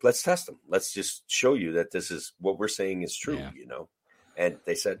 They're like, let's test them. Let's just show you that this is what we're saying is true, And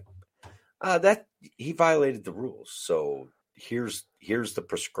they said that he violated the rules. So here's the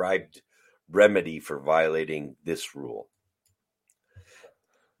prescribed remedy for violating this rule.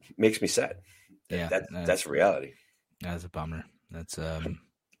 Makes me sad. Yeah, that's reality. That's a bummer. That's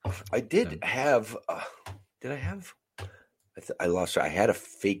I did have. Did I have? I lost it. I had a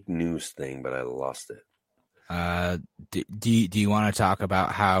fake news thing, but I lost it. Do you want to talk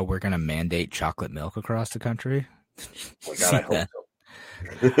about how we're going to mandate chocolate milk across the country? Oh my God, I hope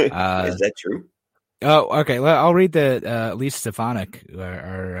so. Is that true? Oh, okay. Well, I'll read the Lisa Stefanik,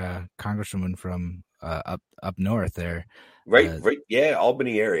 our congresswoman from up north there. Right. Yeah,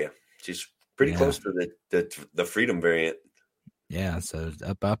 Albany area. She's pretty close to the Freedom variant. Yeah, so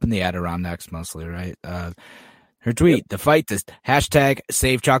up in the Adirondacks mostly, right? Her tweet: The fight to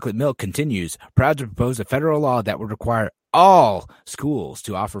 #Save Chocolate Milk continues. Proud to propose a federal law that would require all schools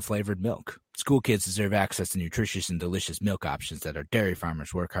to offer flavored milk. School kids deserve access to nutritious and delicious milk options that our dairy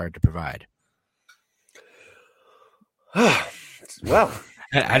farmers work hard to provide. Well,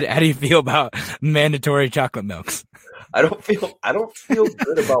 how do you feel about mandatory chocolate milks? I don't feel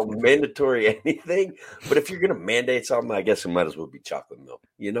good about mandatory anything, but if you're going to mandate something, I guess it might as well be chocolate milk,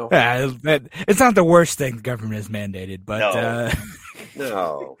 It's not the worst thing the government has mandated, but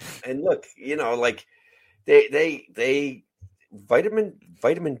no. And look, like they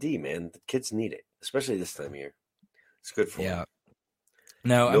vitamin D, man, the kids need it, especially this time of year. It's good for them.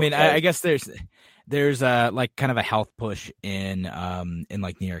 No, I mean, I guess there's like kind of a health push in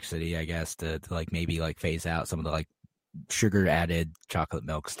like New York City, I guess, to like maybe like phase out some of the like sugar added chocolate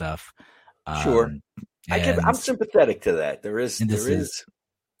milk stuff. Sure. I'm sympathetic to that. There is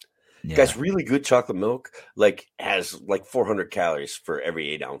guys, really good chocolate milk like has like 400 calories for every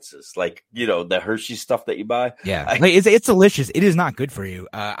 8 ounces. Like, the Hershey stuff that you buy. Yeah. It's delicious. It is not good for you.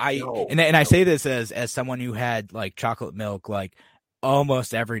 I say this as someone who had like chocolate milk, like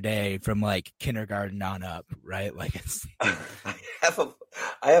almost every day from like kindergarten on up, right? Like it's.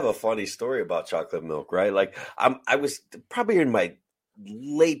 I have a funny story about chocolate milk, right? Like I was probably in my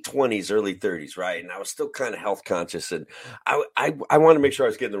late 20s, early 30s, right? And I was still kind of health conscious, and I wanted to make sure I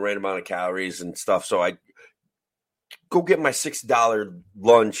was getting the right amount of calories and stuff. So I go get my $6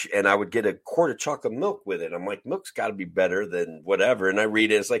 lunch, and I would get a quart of chocolate milk with it. I'm like, milk's got to be better than whatever. And I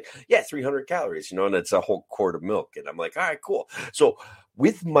read it, it's like, 300 calories, and it's a whole quart of milk. And I'm like, all right, cool. So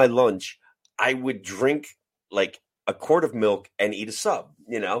with my lunch, I would drink like a quart of milk and eat a sub,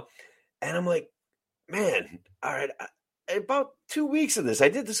 and I'm like, man, all right, about 2 weeks of this, I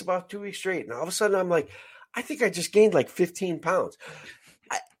did this about 2 weeks straight. And all of a sudden I'm like, I think I just gained like 15 pounds.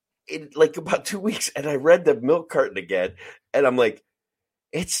 In like about 2 weeks, and I read the milk carton again, and I'm like,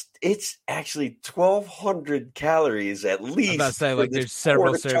 it's actually 1,200 calories at least. I'm about to say, like, there's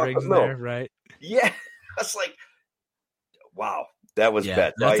several servings in there, right? Yeah, I was like, wow, that was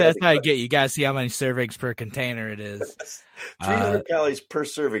bad. That's how you get. You gotta see how many servings per container it is. 300 calories per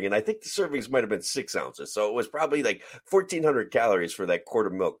serving, and I think the servings might have been 6 ounces, so it was probably like 1,400 calories for that quart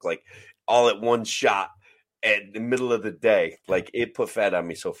of milk, like all at one shot. In the middle of the day, like it put fat on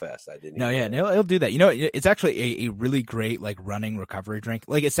me so fast. I didn't. It'll do that. It's actually a really great like running recovery drink.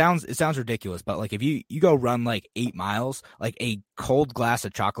 Like it sounds ridiculous, but like if you go run like 8 miles, like a cold glass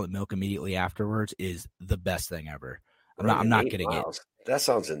of chocolate milk immediately afterwards is the best thing ever. I'm not kidding it. That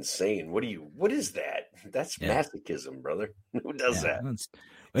sounds insane. What is that? That's masochism, brother. Who does that?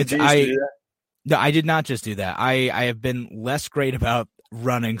 Did you do that? No, I did not just do that. I have been less great about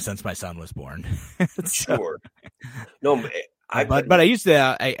running since my son was born. Sure. No, but I used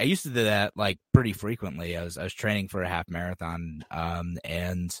to do that like pretty frequently. I was training for a half marathon,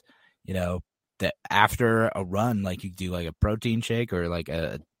 and that after a run, like you do like a protein shake or like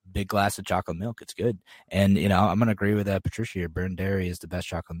a big glass of chocolate milk. It's good, and I'm gonna agree with Patricia here. Burn dairy is the best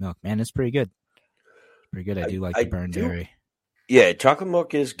chocolate milk. Man, it's pretty good. Pretty good. I do like the burn dairy. Yeah, chocolate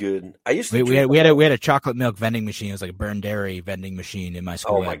milk is good. I used to. We had a chocolate milk vending machine. It was like a Burn Dairy vending machine in my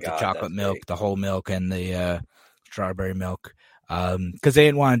school. Oh my God, the chocolate milk, great. the whole milk, and the strawberry milk. Because they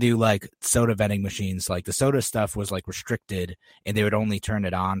didn't want to do like soda vending machines. Like the soda stuff was like restricted, and they would only turn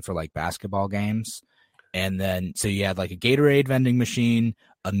it on for like basketball games. And then so you had like a Gatorade vending machine,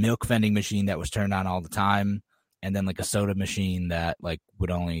 a milk vending machine that was turned on all the time, and then like a soda machine that like would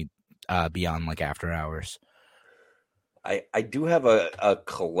only be on like after hours. I do have a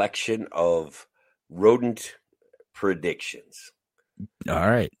collection of rodent predictions. All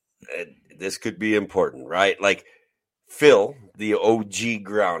right. This could be important, right? Like Phil, the OG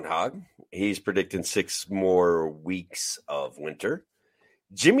groundhog, he's predicting 6 more weeks of winter.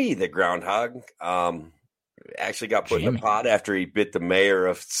 Jimmy, the groundhog, actually got put in a pod after he bit the mayor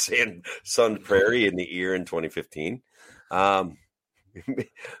of Sun Prairie in the ear in 2015.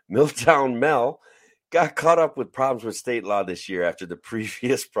 Milltown Mel got caught up with problems with state law this year after the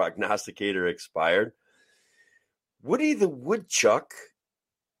previous prognosticator expired. Woody the woodchuck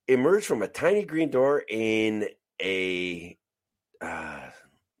emerged from a tiny green door in a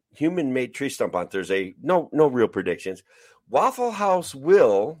human-made tree stump on Thursday. No real predictions. Waffle House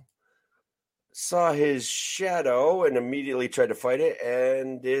Will saw his shadow and immediately tried to fight it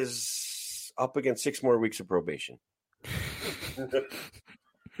and is up against 6 more weeks of probation.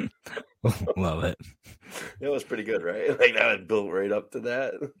 Love it. It was pretty good, right? Like that was built right up to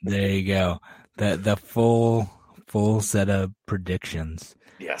that. There you go. The full set of predictions.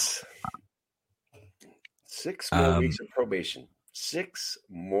 Yes. 6 more weeks of probation. 6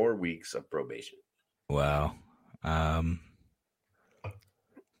 more weeks of probation. Wow.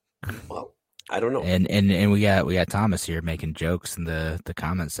 Well, I don't know. And we got Thomas here making jokes in the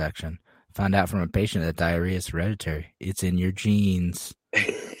comment section. Found out from a patient that diarrhea is hereditary. It's in your genes.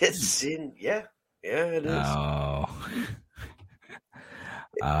 It's in, yeah, it is. Oh.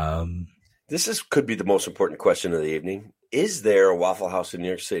 This could be the most important question of the evening. Is there a Waffle House in New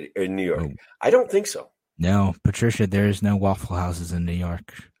York City or New York? Oh. I don't think so. No, Patricia, there is no Waffle Houses in New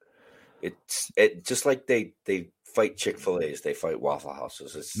York. It's just like they fight Chick-fil-A's, they fight Waffle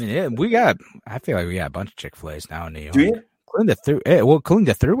Houses. I feel like we got a bunch of Chick-fil-A's now in New York. Do you? Including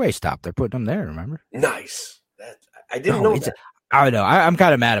the Thruway stop, they're putting them there. Remember? Nice. I didn't know that. I know. I'm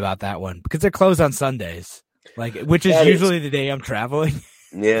kind of mad about that one because they're closed on Sundays, which is usually the day I'm traveling.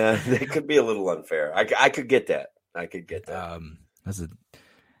 Yeah, they could be a little unfair. I could get that.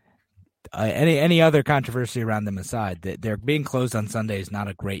 Any other controversy around them aside, that they're being closed on Sunday is not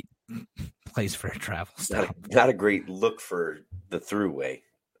a great place for a travel stop. Not a great look for the Thruway.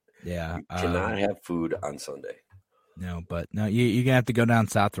 Yeah, you cannot have food on Sunday. No, but no, you're gonna have to go down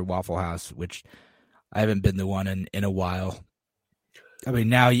south for Waffle House, which I haven't been to one in a while. I mean,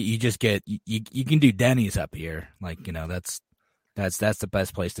 now you just get you can do Denny's up here, like that's the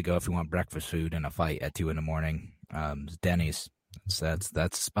best place to go if you want breakfast food and a fight at 2 a.m. Denny's. That's the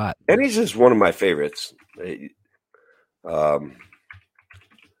spot. Denny's is one of my favorites.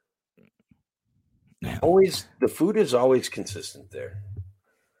 Always the food is always consistent there.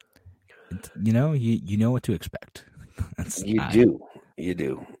 You know what to expect. You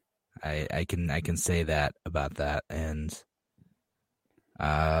do. I can say that about that. And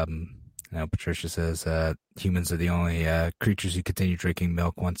Patricia says humans are the only creatures who continue drinking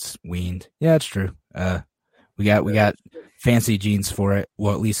milk once weaned. Yeah, it's true. We got fancy genes for it.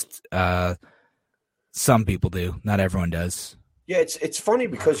 Well, at least some people do. Not everyone does. Yeah, it's funny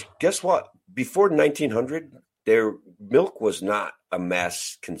because guess what? Before 1900, their milk was not a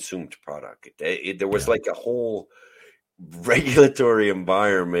mass consumed product. There was like a whole regulatory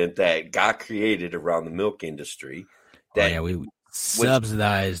environment that got created around the milk industry. We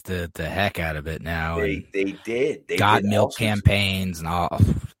subsidized the heck out of it now. They did. They got did milk campaigns and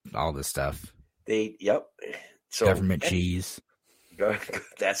all this stuff. Yep. So government cheese.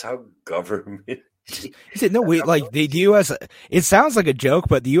 That's how government. He said, "No, the U.S. It sounds like a joke,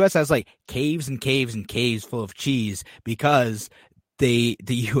 but the U.S. has like caves and caves and caves full of cheese because the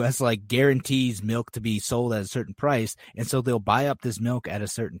U.S. like guarantees milk to be sold at a certain price, and so they'll buy up this milk at a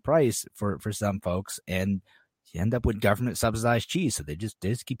certain price for some folks, and you end up with government subsidized cheese. So they just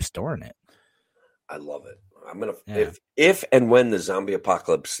keep storing it. I love it. I'm gonna if and when the zombie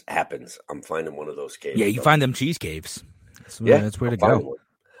apocalypse happens, I'm finding one of those caves. Yeah, you find them cheese caves. That's where to go. One.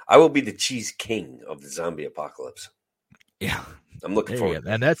 I will be the cheese king of the zombie apocalypse. Yeah, I'm looking forward.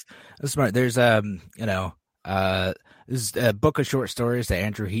 And that's smart. There's this is a book of short stories that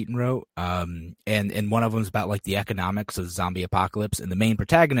Andrew Heaton wrote, and one of them is about like the economics of the zombie apocalypse. And the main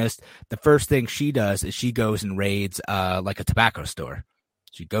protagonist, the first thing she does is she goes and raids like a tobacco store.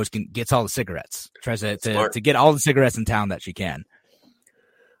 She goes and gets all the cigarettes. Tries to get all the cigarettes in town that she can.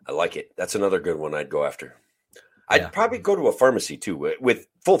 I like it. That's another good one I'd go after. I'd probably go to a pharmacy too with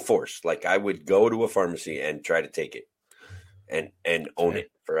full force. Like I would go to a pharmacy and try to take it and own it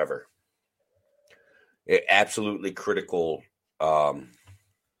forever. Absolutely critical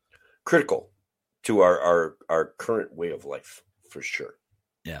to our current way of life for sure.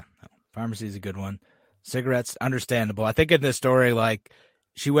 Yeah. Pharmacy is a good one. Cigarettes, understandable. I think in this story, like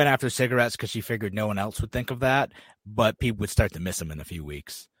she went after cigarettes because she figured no one else would think of that, but people would start to miss them in a few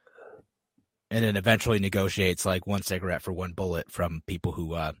weeks. And then eventually negotiates like one cigarette for one bullet from people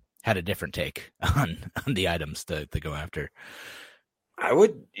who had a different take on the items to go after.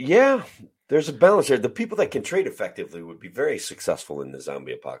 There's a balance there. The people that can trade effectively would be very successful in the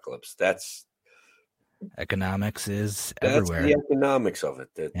zombie apocalypse. Economics is everywhere. That's the economics of it.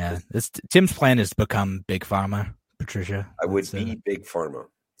 Tim's plan is to become big pharma, Patricia. I would be big pharma.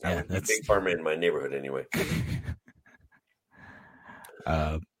 I would be big pharma in my neighborhood anyway.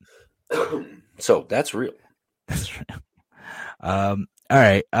 So that's real. That's real. All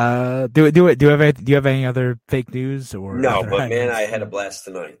right. Do you have any other fake news or no? But man, I had a blast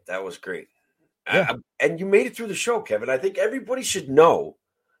tonight. That was great. Yeah. And you made it through the show, Kevin. I think everybody should know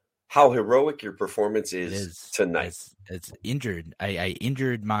how heroic your performance is tonight. It's injured. I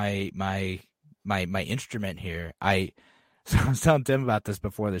injured my instrument here. I was telling Tim about this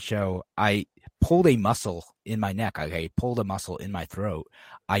before the show. I pulled a muscle in my neck. I pulled a muscle in my throat.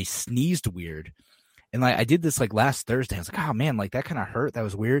 I sneezed weird. And like I did this like last Thursday. I was like, oh man, like that kind of hurt. That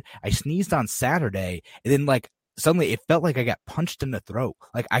was weird. I sneezed on Saturday, and then like suddenly it felt like I got punched in the throat.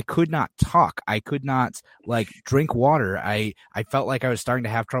 Like I could not talk. I could not like drink water. I felt like I was starting to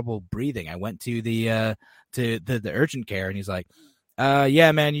have trouble breathing. I went to the urgent care, and he's like,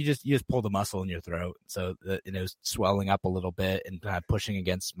 yeah, man, you just pulled a muscle in your throat. So and it was swelling up a little bit and kind of pushing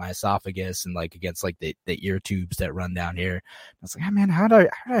against my esophagus and like against like the ear tubes that run down here. I was like, oh man, how did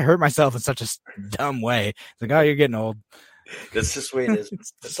I hurt myself in such a dumb way? It's like, oh, you're getting old. That's just the way it is.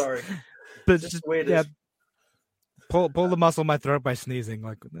 Sorry. But it's just the way it is. Pull the muscle in my throat by sneezing.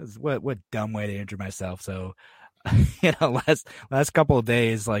 Like what dumb way to injure myself. So last couple of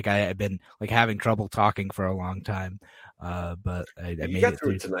days, like I've been like having trouble talking for a long time. But I made got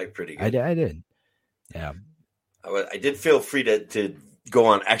through it tonight pretty good. I did. Yeah. I did feel free to go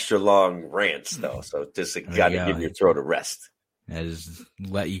on extra long rants though. So just got to give your throat a rest. I just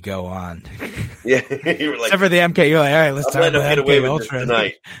let you go on. Yeah. You were like, except for the MK. You're like, all right, let's talk about get away with Ultra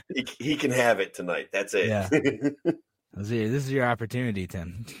tonight. He can have it tonight. That's it. Yeah. This is your opportunity,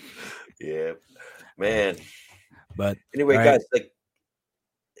 Tim. Yeah, man. But anyway, guys, like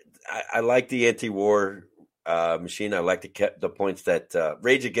I like the anti-war machine. I like the points that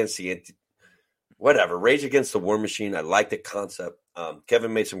rage against the war machine. I like the concept.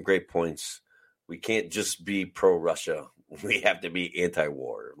 Kevin made some great points. We can't just be pro-Russia. We have to be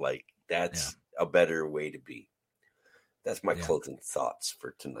anti-war. Like that's a better way to be. That's my closing thoughts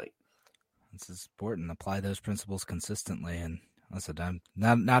for tonight. It's important. Apply those principles consistently. And listen, I'm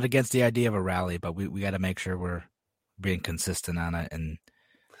not against the idea of a rally, but we got to make sure we're being consistent on it and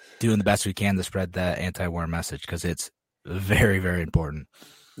doing the best we can to spread that anti-war message because it's very, very important.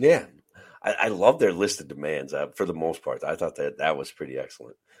 Yeah. I love their list of demands for the most part. I thought that was pretty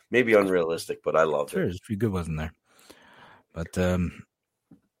excellent. Maybe unrealistic, but I loved it. There's a few good ones in there. But, all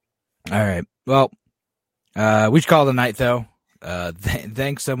right. Well, we should call it a night, though.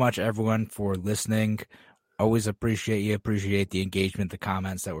 Thanks so much, everyone, for listening. Always appreciate the engagement, the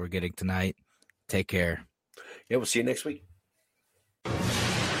comments that we're getting tonight. Take care. Yeah, we'll see you next week.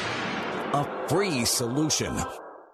 A free solution.